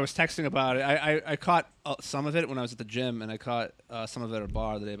 but remember I was texting about it. I caught some of it when I was at the gym, and I caught some of it at a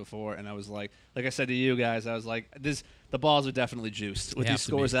bar the day before, and I was like I said to you guys, I was like, the balls are definitely juiced. With these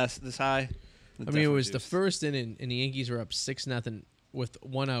scores this high. I mean, it was the first inning, and the Yankees were up 6-0 with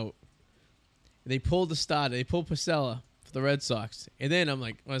 1 out. They pulled the starter. They pulled Pacella for the Red Sox. And then I'm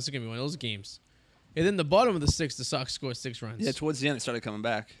like, well, this is going to be one of those games. And then the bottom of the 6th, the Sox scored 6 runs. Yeah, towards the end, it started coming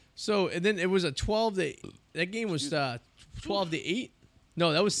back. So, and then it was a 12-8. That game was 12-8.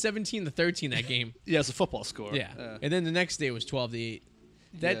 No, that was 17-13, that game. Yeah, it's a football score. Yeah. And then the next day was 12-8.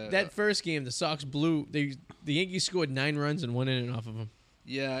 That first game, the Sox blew. The Yankees scored 9 runs and 1 inning off of them.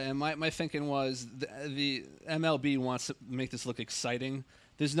 Yeah, and my thinking was the MLB wants to make this look exciting.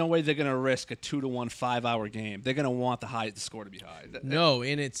 There's no way they're going to risk a 2-1 5-hour game. They're going to want the score to be high. No,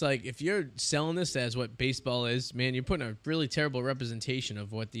 and it's like if you're selling this as what baseball is, man, you're putting a really terrible representation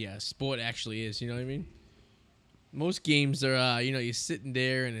of what the sport actually is. You know what I mean? Most games are, you're sitting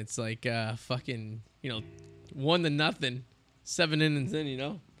there and it's like fucking, 1-0, 7 innings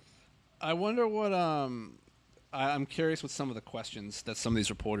in. I wonder what I'm curious with some of the questions that some of these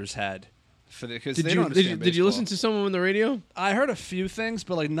reporters had. Because they don't understand did you listen to someone on the radio? I heard a few things,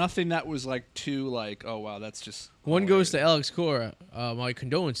 but like nothing that was like too like, oh wow, that's just one goes to Alex Cora. My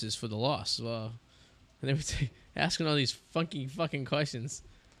condolences for the loss. And they were asking all these funky fucking questions.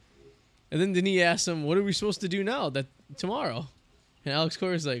 And then he asked him, "What are we supposed to do now? Tomorrow?" And Alex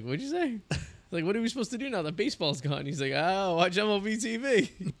Cora's like, "What'd you say?" Like, what are we supposed to do now that baseball's gone? He's like, "Oh, watch MLB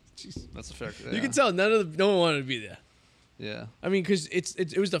TV." That's a fair. Yeah. You can tell no one wanted to be there. Yeah. I mean, because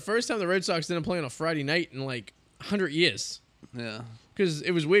it was the first time the Red Sox didn't play on a Friday night in like 100 years. Yeah. Because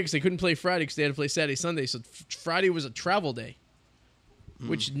it was weird because they couldn't play Friday because they had to play Saturday, Sunday. So Friday was a travel day,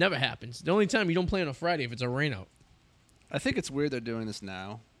 which never happens. The only time you don't play on a Friday if it's a rainout. I think it's weird they're doing this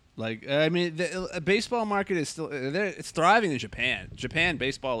now. Like, I mean, the baseball market is still it's thriving in Japan. Japan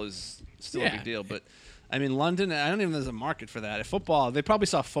baseball is still a big deal, but I mean, London, I don't even know there's a market for that. At football, they probably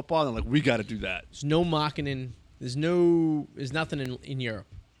saw football and they're like, we got to do that. There's no marketing. There's nothing in Europe.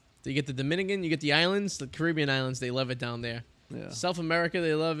 So you get the Dominican, you get the islands, the Caribbean islands. They love it down there. Yeah. South America,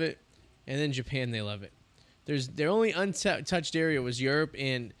 they love it, and then Japan, they love it. Their only untouched area was Europe,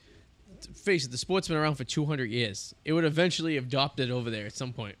 and face it, the sport's been around for 200 years. It would eventually have adopted over there at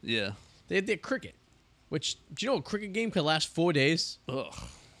some point. Yeah. They had cricket, which, do you know a cricket game could last 4 days? Ugh.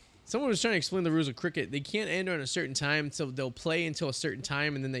 Someone was trying to explain the rules of cricket. They can't end on a certain time, so they'll play until a certain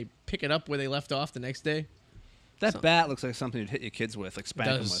time, and then they pick it up where they left off the next day. That bat looks like something you'd hit your kids with, like spank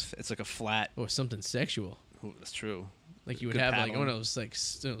them does. with. It's like a flat. Or something sexual. Ooh, that's true. Like you would Good have like paddling. one of those like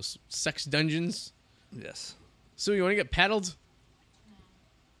those sex dungeons. Yes. So you want to get paddled?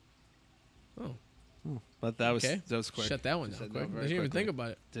 Oh, But that was okay. quick. Shut that one She down said quick. no very Didn't even quickly. think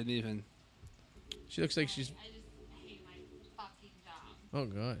about it. Didn't even. She looks like she's. I just hate my fucking job. Oh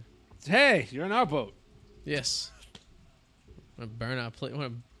god. Hey, you're in our boat. Yes. Want to burn our plate?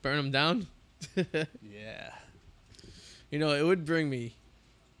 Want to burn them down? Yeah. You know, it would bring me.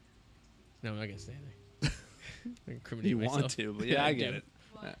 No, I'm not gonna say anything. I incriminate You myself. want to, but yeah, I get do. it.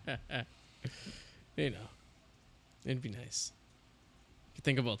 What? You know, it'd be nice. You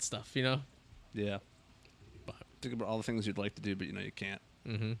think about stuff, you know. Yeah. But Think about all the things you'd like to do, but you know you can't.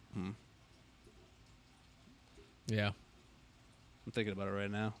 yeah. I'm thinking about it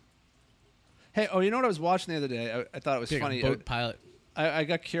right now. Hey, oh, you know what I was watching the other day? I thought it was Being funny. a boat pilot. I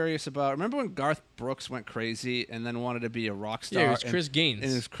got curious about. Remember when Garth Brooks went crazy and then wanted to be a rock star? Yeah, it was Chris Gaines. And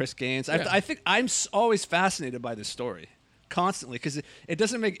it was Chris Gaines. Yeah. I think I'm always fascinated by this story, constantly, because it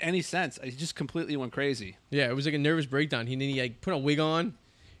doesn't make any sense. He just completely went crazy. Yeah, it was like a nervous breakdown. He like put a wig on,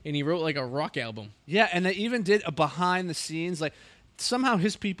 and he wrote like a rock album. Yeah, and they even did a behind the scenes. Like somehow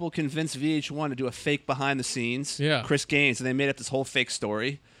his people convinced VH1 to do a fake behind the scenes. Yeah. Chris Gaines, and they made up this whole fake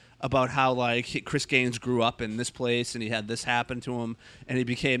story about how like Chris Gaines grew up in this place and he had this happen to him and he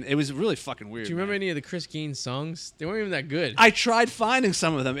became. It was really fucking weird. Do you remember man. any of the Chris Gaines songs? They weren't even that good. I tried finding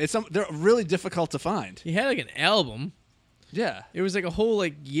some of them. They're really difficult to find. He had like an album. Yeah. It was like a whole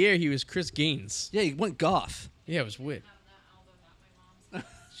like year he was Chris Gaines. Yeah, he went goth. Yeah, it was weird. Have that album at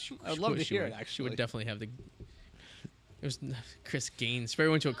my mom's. I would love to She hear would- it, She actually. would definitely have the. It was Chris Gaines.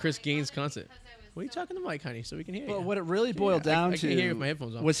 Everyone went to a Chris Gaines concert. What are you talking to Mike, honey? So we can hear you. But what it really boiled Yeah, down I to can hear you with my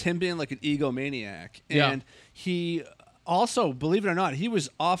headphones on. was him being like an egomaniac. Yeah. And he also, believe it or not, he was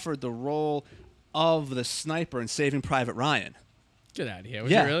offered the role of the sniper in Saving Private Ryan. Get out of here.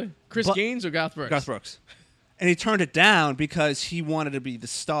 Was Yeah, it really? Chris but- Gaines or Garth Brooks? Garth Brooks. And he turned it down because he wanted to be the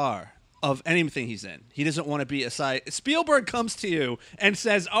star of anything he's in. He doesn't want to be a side. Spielberg comes to you and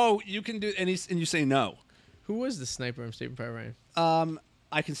says, "Oh, you can do," and you say no. Who was the sniper in Saving Private Ryan?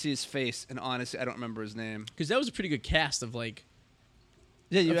 I can see his face, and honestly, I don't remember his name. Because that was a pretty good cast of like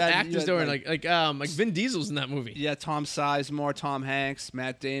Yeah, of actors that were like Vin Diesel's in that movie. Yeah, Tom Sizemore, Tom Hanks,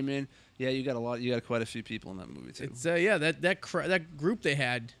 Matt Damon. Yeah, you got a lot. You got quite a few people in that movie too. It's that group they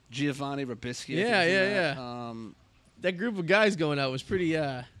had. Giovanni Ribisi. Yeah. That group of guys going out was pretty.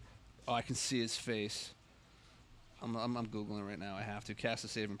 Oh, I can see his face. I'm googling right now. I have to cast a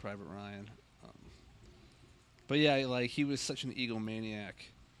Saving Private Ryan. But yeah, like he was such an egomaniac.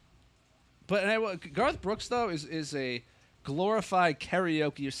 But Garth Brooks though is a glorified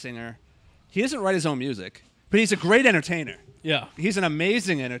karaoke singer. He doesn't write his own music, but he's a great entertainer. Yeah. He's an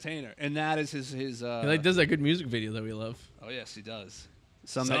amazing entertainer, and that is his. He like does that good music video that we love. Oh yes, he does.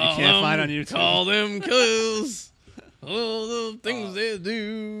 Some that you can't find on YouTube. Call them kills. All the things they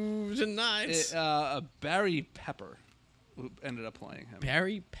do tonight. Barry Pepper, who ended up playing him.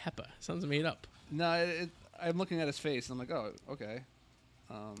 Barry Pepper. Sounds made up. No, I'm looking at his face, and I'm like, oh, okay.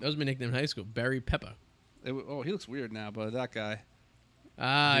 That was my nickname in high school. Barry Pepper. He looks weird now, but that guy.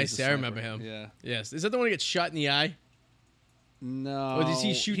 Ah, I he's the see. I remember sniper. him. Yeah. Yes. Is that the one that gets shot in the eye? No. Or does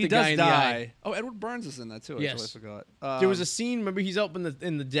he shoot the does guy in the die. eye? Oh, Edward Burns is in that too. Yes. I totally forgot. There was a scene. Remember, he's up in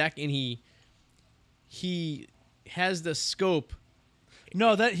the deck and he has the scope.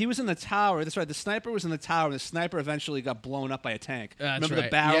 No, that he was in the tower. That's right. The sniper was in the tower. And the sniper eventually got blown up by a tank. That's Remember right.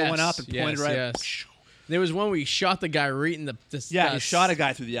 the barrel Yes, went up and pointed right. yes. There was one where he shot the guy right in the. Yeah, he shot a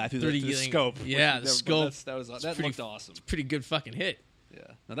guy through the eye through the thing. scope. Yeah, the scope. That looked awesome. Pretty good fucking hit. Yeah,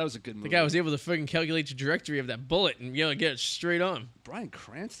 no, that was a good movie. The guy was able to fucking calculate the trajectory of that bullet and get it straight on. Bryan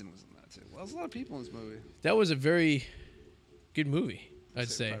Cranston was in that too. Well, there's a lot of people in this movie. That was a very good movie, I'd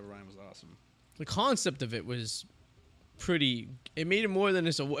say. Private Ryan was awesome. The concept of it was pretty. It made it more than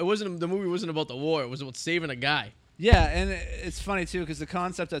this. It wasn't. The movie wasn't about the war. It was about saving a guy. Yeah, and it's funny too because the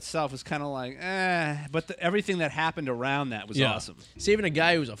concept itself was kind of like, but everything that happened around that was awesome. Saving a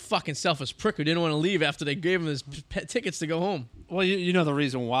guy who was a fucking selfish prick who didn't want to leave after they gave him his tickets to go home. Well, you know the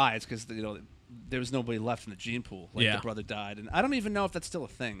reason why. It's because there was nobody left in the gene pool. Like Yeah. the brother died, and I don't even know if that's still a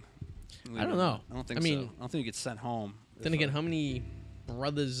thing. I don't know. I don't think I mean, so. I don't think you get sent home. Then again, how many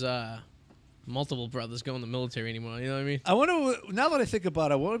brothers' multiple brothers go in the military anymore. You know what I mean? I wonder, now that I think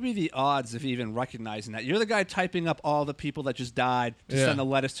about it, what would be the odds of even recognizing that? You're the guy typing up all the people that just died to send the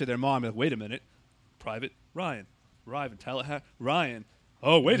letters to their mom. You're like, wait a minute. Private Ryan. Ryan.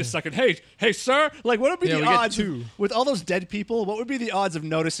 Oh, wait a second. Hey, sir. Like, what would be the odds with all those dead people? What would be the odds of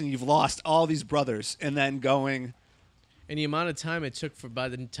noticing you've lost all these brothers and then going? And the amount of time it took for by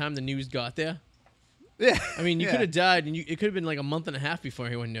the time the news got there. Yeah. I mean, you could have died, and it could have been like a month and a half before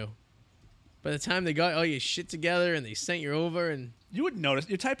anyone knew. By the time they got all your shit together and they sent you over, and you wouldn't notice.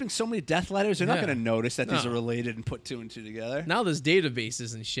 You're typing so many death letters. You're not going to notice that these are related and put 2 and 2 together. Now there's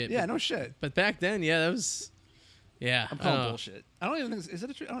databases and shit. Yeah, no shit. But back then, that was. Yeah, I'm calling bullshit. I don't even think is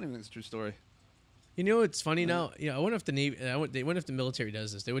it a true. I don't even think it's a true story. You know what's funny now? I wonder if the Navy. I wonder if the military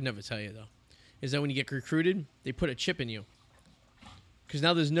does this. They would never tell you though. Is that when you get recruited, they put a chip in you? Because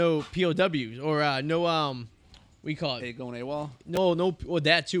now there's no POWs or no we call it. Hey, going AWOL? No, or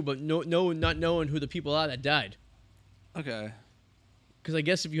that too, but no, not knowing who the people are that died. Okay. Because I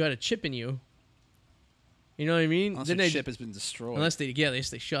guess if you had a chip in you, you know what I mean? Unless then the chip has been destroyed. Unless they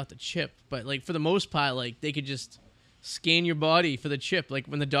shot the chip. But like for the most part, like they could just scan your body for the chip. Like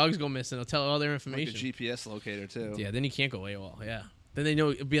when the dogs go missing, they'll tell all their information. Like a GPS locator too. Yeah, then you can't go AWOL. Yeah. Then they know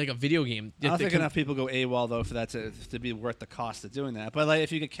it'd be like a video game. I don't think enough people go AWOL though for that to be worth the cost of doing that. But like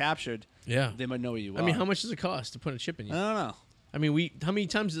if you get captured, they might know where you are. I mean, how much does it cost to put a chip in you? I don't know. I mean, how many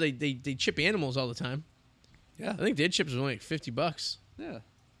times do they chip animals all the time? Yeah, I think their chips are only like $50. Yeah,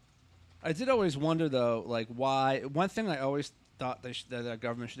 I did always wonder though, like why. One thing I always thought that our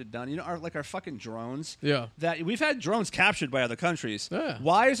government should have done, our fucking drones. Yeah, that we've had drones captured by other countries. Yeah.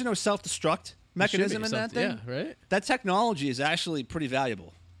 Why is there no self-destruct mechanism in that thing? Yeah, right. That technology is actually pretty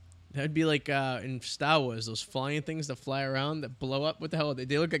valuable. That would be like in Star Wars, those flying things that fly around that blow up. What the hell are they?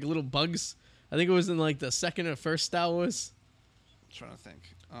 They look like little bugs. I think it was in like the second or first Star Wars. I'm trying to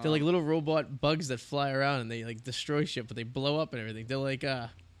think. They're like little robot bugs that fly around and they like destroy shit, but they blow up and everything. They're like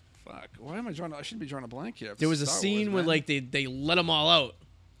fuck. Why am I drawing? I shouldn't be drawing a blank here. There was a scene where like they let them all out,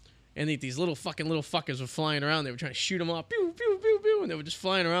 and these little fuckers were flying around. They were trying to shoot them off, pew pew pew pew, and they were just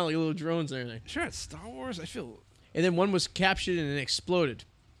flying around like little drones and everything. Sure, it's Star Wars. And then one was captured and then exploded.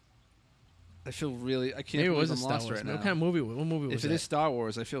 I feel really. I can't. Maybe it believe was a I'm Star lost Wars. right now. What kind of movie? What movie was If it? It is Star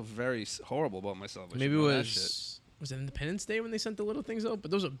Wars, I feel very horrible about myself. Maybe it was. Was it Independence Day when they sent the little things out?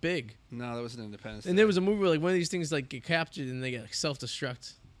 But those are big. No, that wasn't Independence Day. And there was a movie where like one of these things like get captured and they get like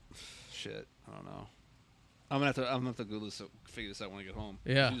self-destruct. Shit, I don't know. I'm gonna have to Google this, figure this out when I get home.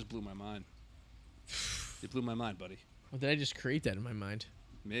 Yeah. You just blew my mind. You blew my mind, buddy. Well, did I just create that in my mind?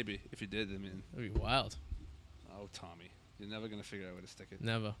 Maybe if you did, I mean. That'd be wild. Oh, Tommy, you're never gonna figure out where to stick it.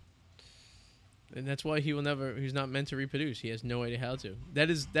 Never. And that's why he will never. He's not meant to reproduce. He has no idea how to. That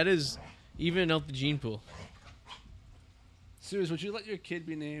is even out the gene pool. Suze, would you let your kid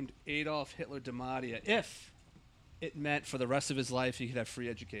be named Adolf Hitler Dematia if it meant for the rest of his life he could have free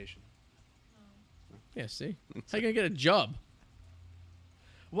education? Yeah, see? How you going to get a job?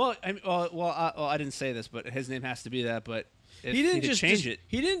 Well, I didn't say this, but his name has to be that, but if he didn't just change it.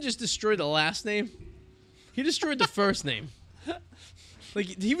 He didn't just destroy the last name. He destroyed the first name.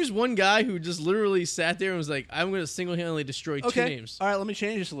 Like, he was one guy who just literally sat there and was like, I'm going to single-handedly destroy two names. All right, let me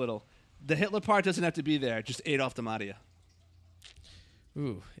change this a little. The Hitler part doesn't have to be there, just Adolf Dematia.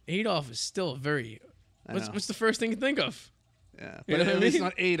 Ooh, Adolf is still a very... What's the first thing you think of? Yeah, You but know at what least I mean?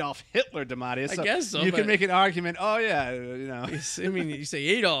 not Adolf Hitler Dematia. I guess so, You but- can make an argument, oh yeah, I mean, you say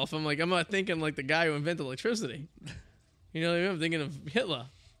Adolf, I'm not thinking like the guy who invented electricity. You know what I mean? I'm thinking of Hitler.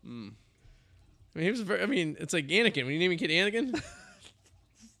 I mean, he was it's like Anakin. When you name your kid Anakin...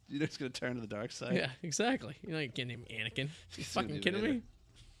 You're just going to turn to the dark side. Yeah, exactly. You know you can't name Anakin. You fucking do kidding later. me?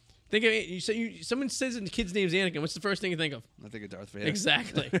 Think of it. Someone says the kid's name's Anakin. What's the first thing you think of? I think of Darth Vader.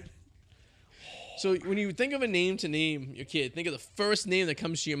 Exactly. So when you think of a name to name your kid, think of the first name that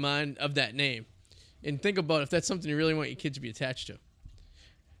comes to your mind of that name, and think about if that's something you really want your kid to be attached to.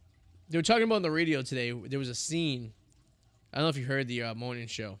 They were talking about on the radio today. There was a scene. I don't know if you heard the morning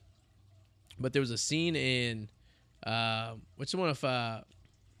show, but there was a scene in what's the one of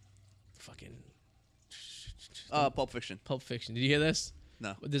fucking Pulp Fiction. Pulp Fiction. Did you hear this?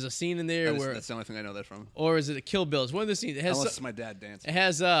 No. There's a scene in there where, That's the only thing I know that from. or is it a Kill Bill? It's one of the scenes. It has Unless it's my dad dancing. it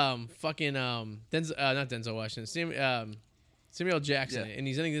has fucking Denzel, not Denzel Washington, Samuel L. Jackson, Yeah. and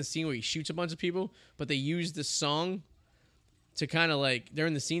he's in this scene where he shoots a bunch of people, but they use this song to kind of like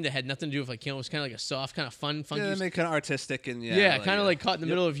during the scene that had nothing to do with like it was kind of like a soft, kind of fun, funky. Yeah, they make kind of artistic and kind of like caught in the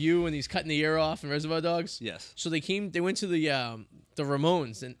middle of you when he's cutting the ear off in Reservoir Dogs. Yes. So they went to the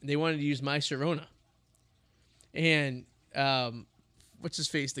Ramones and they wanted to use My Sharona. And what's his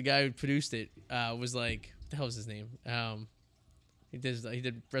face? The guy who produced it was like, what the hell was his name? He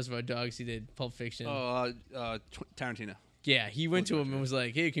did Reservoir Dogs. He did Pulp Fiction. Tarantino. Yeah, he went to him and was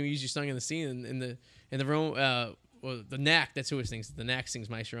like, "Hey, can we use your song in the scene in the room?" Well, the Knack, that's who it sings. The Knack sings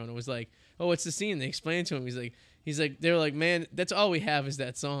Maestro, and it was like, "Oh, what's the scene?" They explained to him. He's like, they were like, "Man, that's all we have is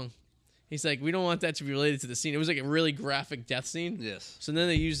that song." He's like, "We don't want that to be related to the scene." It was like a really graphic death scene. Yes. So then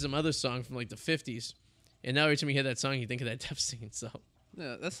they used some other song from like the 50s, and now every time you hear that song, you think of that death scene. So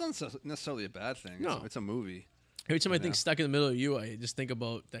yeah, that's not necessarily a bad thing. No. It's a movie. every time I think Stuck in the Middle of You, I just think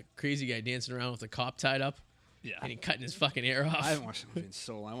about that crazy guy dancing around with a cop tied up. Yeah. And he cutting his fucking ear off. I haven't watched the movie in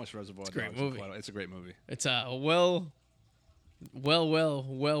so long. I watched Reservoir Dogs. It's a great movie. It's a great movie. It's a well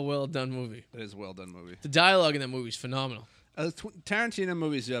done movie. It is a well done movie. The dialogue in that movie is phenomenal. Tarantino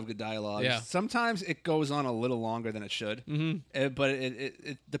movies do have good dialogue. Yeah. Sometimes it goes on a little longer than it should, but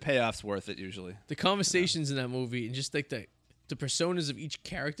the payoff's worth it usually. The conversations in that movie and just like the personas of each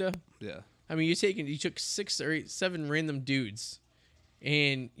character. Yeah. I mean, you took 6 or 7 random dudes,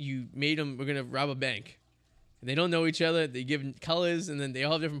 and you made them. We're gonna rob a bank, and they don't know each other. They give them colors, and then they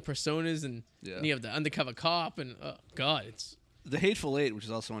all have different personas, and you have the undercover cop, and oh god, it's. The Hateful Eight, which is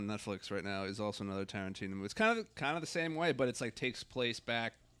also on Netflix right now, is also another Tarantino movie. It's kind of the same way, but it's like takes place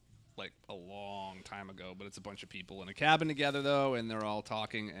back like a long time ago. But it's a bunch of people in a cabin together though, and they're all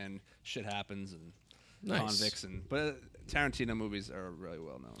talking, and shit happens, and convicts, but Tarantino movies are really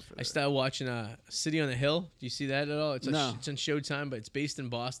well known for that. I started watching City on the Hill. Do you see that at all? It's No. It's on Showtime, but it's based in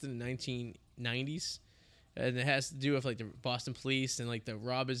Boston in 1990s. And it has to do with like the Boston police and like the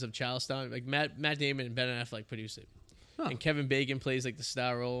robbers of Charlestown. Like Matt Damon and Ben Affleck produce it. Huh. And Kevin Bacon plays like the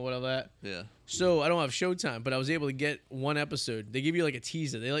star role or whatever that. Yeah. So I don't have Showtime, but I was able to get one episode. They give you like a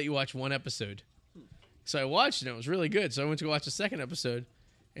teaser. They let you watch one episode. So I watched it. And it was really good. So I went to go watch the second episode.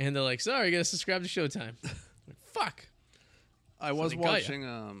 And they're like, sorry, you got to subscribe to Showtime. Like, fuck. I was watching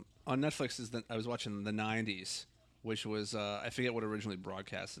on Netflix. I was watching the 90s, which was I forget what originally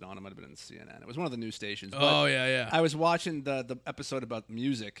broadcasted on. It might have been in CNN. It was one of the news stations. Oh yeah. I was watching the episode about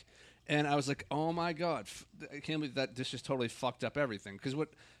music, and I was like, oh my god, I can't believe that this just totally fucked up everything.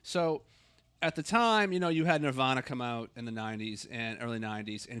 So at the time, you had Nirvana come out in the 90s and early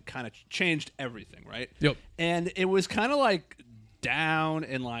 90s and kind of changed everything, right? Yep. And it was kind of like down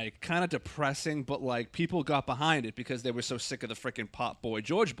and like kind of depressing, but like people got behind it because they were so sick of the freaking Pop Boy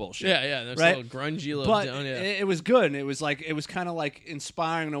George bullshit. Yeah. There's right? a little grungy, little but down. Yeah. It was good, and it was kind of like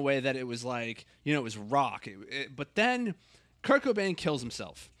inspiring in a way that it was like it was rock. But then Kurt Cobain kills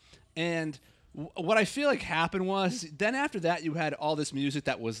himself, and what I feel like happened was then after that you had all this music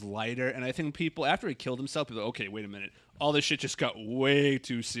that was lighter, and I think people after he killed himself, people were like, okay, wait a minute, all this shit just got way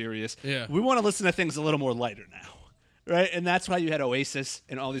too serious. Yeah. We want to listen to things a little more lighter now. Right, and that's why you had Oasis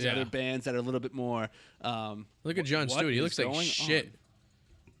and all these other bands that are a little bit more. Look at Jon Stewart. He looks like shit. On?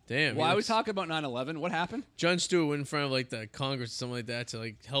 Damn. Why are we talking about 9/11? What happened? Jon Stewart went in front of like the Congress or something like that to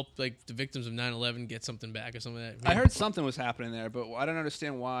like help like the victims of 9/11 get something back or something like that. I heard something was happening there, but I don't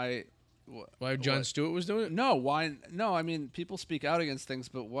understand why. Why Jon Stewart was doing it? No, why? No, I mean people speak out against things,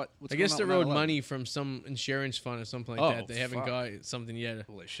 but what's I guess they going on owed with 9/11? money from some insurance fund or something like that. They haven't got something yet.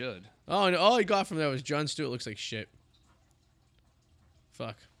 Well, they should. Oh, and all I got from that was Jon Stewart looks like shit.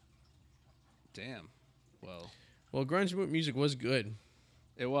 Fuck. Damn. Well, grunge music was good.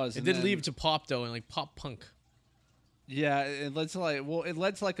 It was. It did lead to pop though, and like pop punk. Yeah, it led to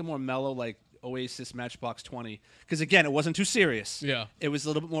like a more mellow like Oasis, Matchbox 20. Because again, it wasn't too serious. Yeah. It was a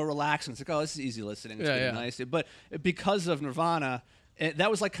little bit more relaxing. It's like, oh, this is easy listening. It's good and nice. But because of Nirvana, that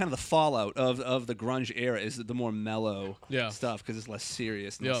was like kind of the fallout of the grunge era. Is the more mellow stuff because it's less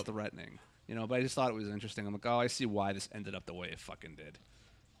serious and less threatening. But I just thought it was interesting. I'm like, oh, I see why this ended up the way it fucking did.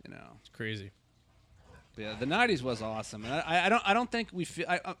 It's crazy. But yeah, the 90s was awesome. And I don't think we feel.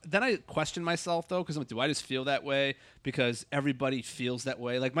 Then I questioned myself though, because I'm like, do I just feel that way because everybody feels that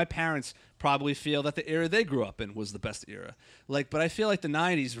way? Like my parents probably feel that the era they grew up in was the best era. But I feel like the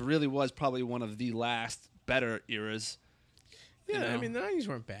 90s really was probably one of the last better eras. Yeah, I mean the 90s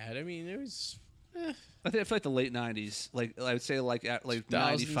weren't bad. I mean it was. I feel like the late 90s, like I would say, like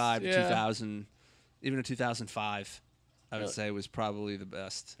 95 to 2000, even to 2005, I would say was probably the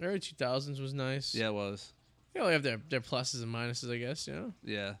best. Early 2000s was nice. Yeah, it was. They all have their pluses and minuses, I guess.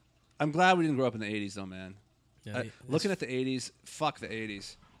 Yeah, I'm glad we didn't grow up in the 80s, though, man. Yeah, looking at the 80s, fuck the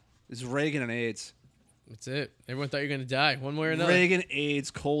 80s. It's Reagan and AIDS. That's it. Everyone thought you were gonna die one way or another. Reagan, AIDS,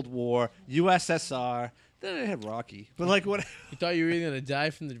 Cold War, USSR. Then I had Rocky, but like what? You thought you were either gonna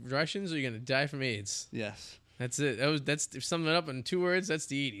die from the Russians or you're gonna die from AIDS. Yes. That's it. That's to sum it up in 2 words. That's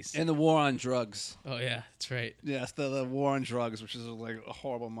the 80s. And the war on drugs. Oh yeah, that's right. Yes, the war on drugs, which is like a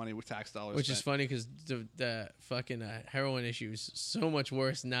horrible money with tax dollars. Which is funny because the fucking heroin issue is so much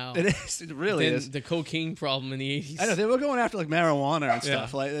worse now. It is. It really than is. the cocaine problem in the 80s. I know they were going after like marijuana and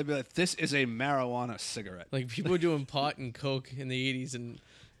stuff. Yeah. Like they'd be like, "This is a marijuana cigarette." Like people were doing pot and coke in the 80s and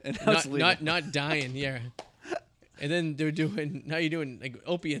And now it's legal. not dying. Yeah. And then you're doing like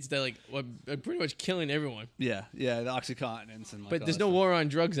opiates that are pretty much killing everyone. Yeah, the OxyContinents and. Like, But all there's that no stuff. war on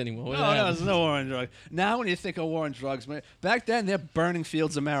drugs anymore. What No, happened? there's no war on drugs. Now, when you think of war on drugs, man, back then they're burning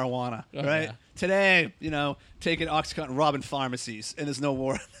fields of marijuana, Oh, right? yeah. Today, taking OxyContin, robbing pharmacies, and there's no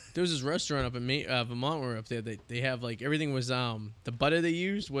war. There was this restaurant up in Vermont where up there they have like everything was the butter they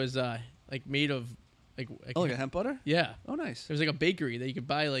used was like made of like Oh, like a hemp butter? yeah. Oh, nice. There was like a bakery that you could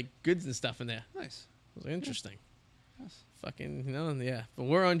buy like goods and stuff in there. Nice. It was interesting. Yes. Fucking yeah. But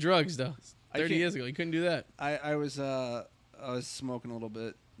we're on drugs though. I 30 can't- years ago, you couldn't do that. I was smoking a little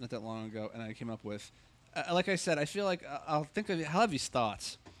bit not that long ago, and I came up with, like I said, I feel like I'll have these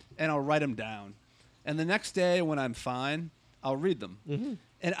thoughts, and I'll write them down, and the next day when I'm fine, I'll read them,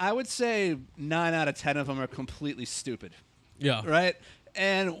 and I would say 9 out of 10 of them are completely stupid, Yeah. right?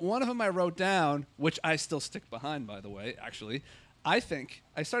 And one of them I wrote down, which I still stick behind, by the way. Actually, I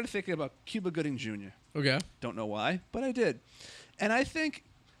started thinking about Cuba Gooding Jr. Okay. Don't know why, but I did. And I think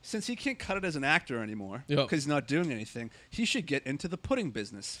since he can't cut it as an actor anymore Yep. because he's not doing anything, he should get into the pudding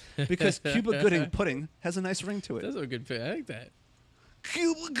business because Cuba Gooding pudding has a nice ring to it. That's a good fit. I like that.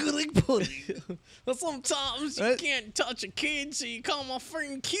 Cuba Gooding pudding. Well, sometimes you Right? can't touch a kid, so you call my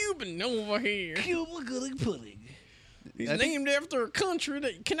friend Cuban over here. Cuba Gooding pudding. He's I think named after a country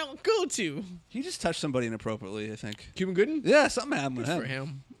that you cannot go to. he just touched somebody inappropriately, I think. Cuban Gooden? Yeah, something happened with Good him. for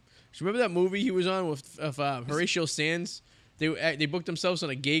him. Do you remember that movie he was on with Horatio Sands? They booked themselves on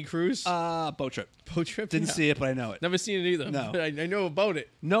a gay cruise. Boat trip. Boat trip? Didn't Yeah. see it, but I know it. Never seen it either. No. But I know about it.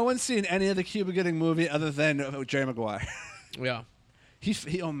 No one's seen any of the Cuba Gooding movie other than Jerry Maguire. Yeah. he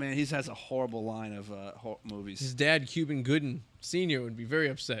has a horrible line of movies. His dad, Cuban Gooden Sr., would be very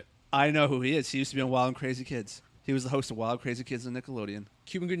upset. I know who he is. He used to be on Wild and Crazy Kids. He was the host of Wild and Crazy Kids on Nickelodeon.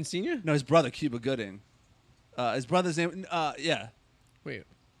 Cuban Gooden Sr.? No, his brother, Cuba Gooding. His brother's name, yeah. Wait,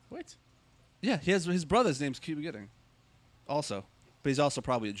 what? Yeah, his brother's name's Cuba Gooding. Also. But he's also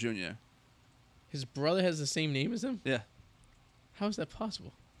probably a junior. His brother has the same name as him? Yeah. How is that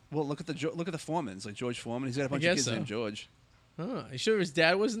possible? Well, look at the Foremans, like George Foreman. He's got a bunch of guess kids so. named George. Huh. You sure his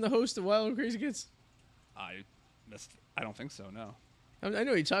dad wasn't the host of Wild and Crazy Kids? I don't think so, no. I know what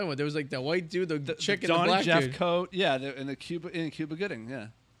you're talking about. There was like the white dude, the chick, and the Donnie black Jeff dude. Coat, yeah, in Cuba Gooding, yeah.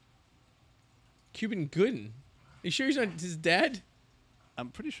 Cuban Gooden. You sure he's not his dad? I'm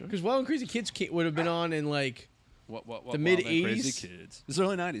pretty sure. Because Wild and Crazy Kids would have been on in like, What, the Wild and mid-80s? Crazy Kids. This is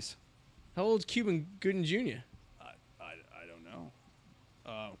early 90s. how old's Cuban Gooden Jr.? I don't know.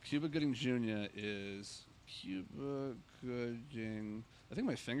 Cuba Gooding Jr. is Cuba Gooding. I think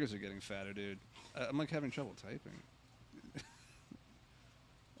my fingers are getting fatter, dude. I'm like having trouble typing.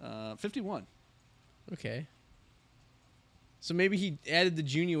 51. Okay. So maybe he added the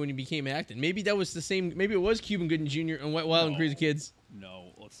junior when he became acting. Maybe that was the same. Maybe it was Cuban Gooden Jr. and Wild and No. Crazy Kids.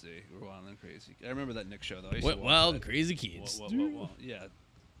 No, let's see. We're Wild and Crazy. I remember that Nick show though. I used to watch Wild that. and Crazy Kids. What? Yeah.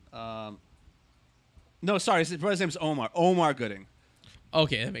 No, sorry. His brother's name's Omar. Omar Gooding.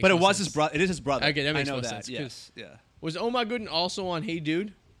 Okay, that makes But it more was sense. his brother. It is his brother. Okay, that makes I know more that. sense, 'cause- Yes. Yeah. Was Omar Gooden also on Hey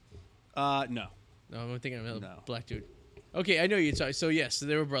Dude? No. No, I'm thinking of another No. black dude. Okay, I know you're talking. So yes, so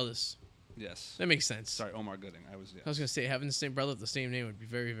they were brothers. Yes. That makes sense. Sorry, Omar Gooding. I was. Yeah. I was gonna say having the same brother with the same name would be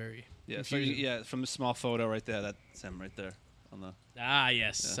very, very Yeah. So confusing. yeah, from the small photo right there, that's him right there on the. Ah,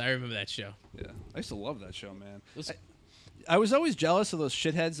 yes, Yeah. I remember that show. Yeah, I used to love that show, man. Those- I was always jealous of those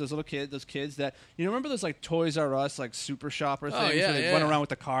shitheads, those kids that remember those like Toys R Us like Super Shopper things Oh, yeah, where they yeah. run around with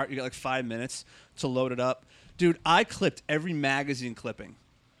the cart. You got like 5 minutes to load it up, dude. I clipped every magazine clipping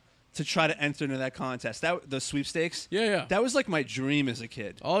to try to enter into that contest. The sweepstakes. Yeah, yeah. That was like my dream as a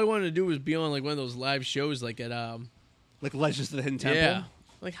kid. All I wanted to do was be on like one of those live shows, like at Like Legends of the Hidden Temple. yeah.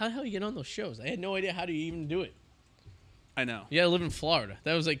 Like how the hell you get on those shows? I had no idea how do you even do it. I know, You had to live in Florida.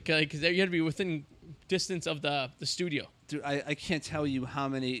 That was like because you had to be within distance of the studio. dude. I can't tell you how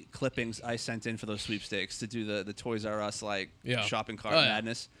many clippings I sent in for those sweepstakes to do the Toys R Us like Yeah. shopping cart Oh, yeah.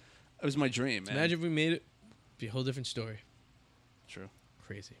 madness. It was my dream, man. Imagine if we made it. Be a whole different story. True.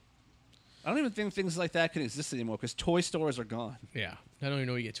 Crazy. I don't even think things like that can exist anymore because toy stores are gone. Yeah. I don't even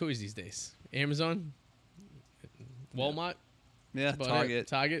know where you get toys these days. Amazon, Walmart, Yeah, about Target. it.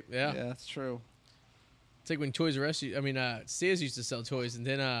 Target. Yeah. Yeah, that's true. It's like when Toys R Us. Sears used to sell toys, and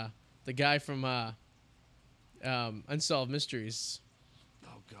then the guy from Unsolved Mysteries.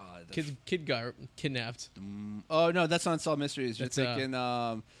 Oh God. Kid got kidnapped. Oh no, that's Unsolved Mysteries. You're That's, thinking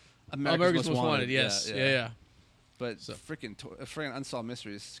America's Most Wanted. Yes. Yeah. But freaking Unsolved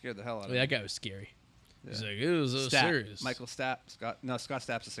Mysteries scared the hell out of me. That guy was scary. Yeah. He's like, it was Stapp. serious. Michael Stapp. Scott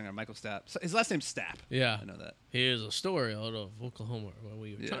Stapp's a singer. Michael Stapp. His last name's Stapp. Yeah. I know that. Here's a story out of Oklahoma where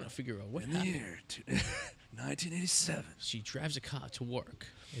we were trying to figure out what happened. In the year 1987. She drives a car to work,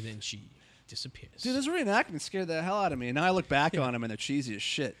 and then she disappears. Dude, this reenactment scared the hell out of me. And now I look back on them, and they're cheesy as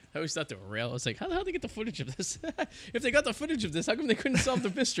shit. I always thought they were real. I was like, how the hell did they get the footage of this? If they got the footage of this, how come they couldn't solve the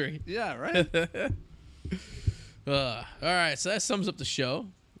mystery? Yeah, right? All right, so that sums up the show.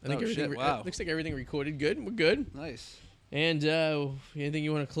 I think everything wow. Looks like everything recorded good. We're good. Nice. And anything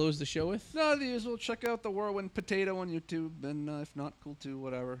you want to close the show with? No, the usual. Check out the Whirlwind Potato on YouTube, and if not, cool too.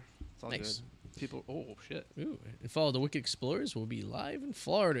 Whatever. It's all Nice. good. People. Oh shit. Ooh, and follow the Wicked Explorers. We'll be live in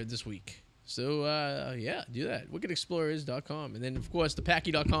Florida this week. So yeah, do that. WickedExplorers.com, and then of course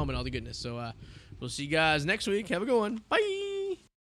thepacky.com and all the goodness. So we'll see you guys next week. Have a good one. Bye.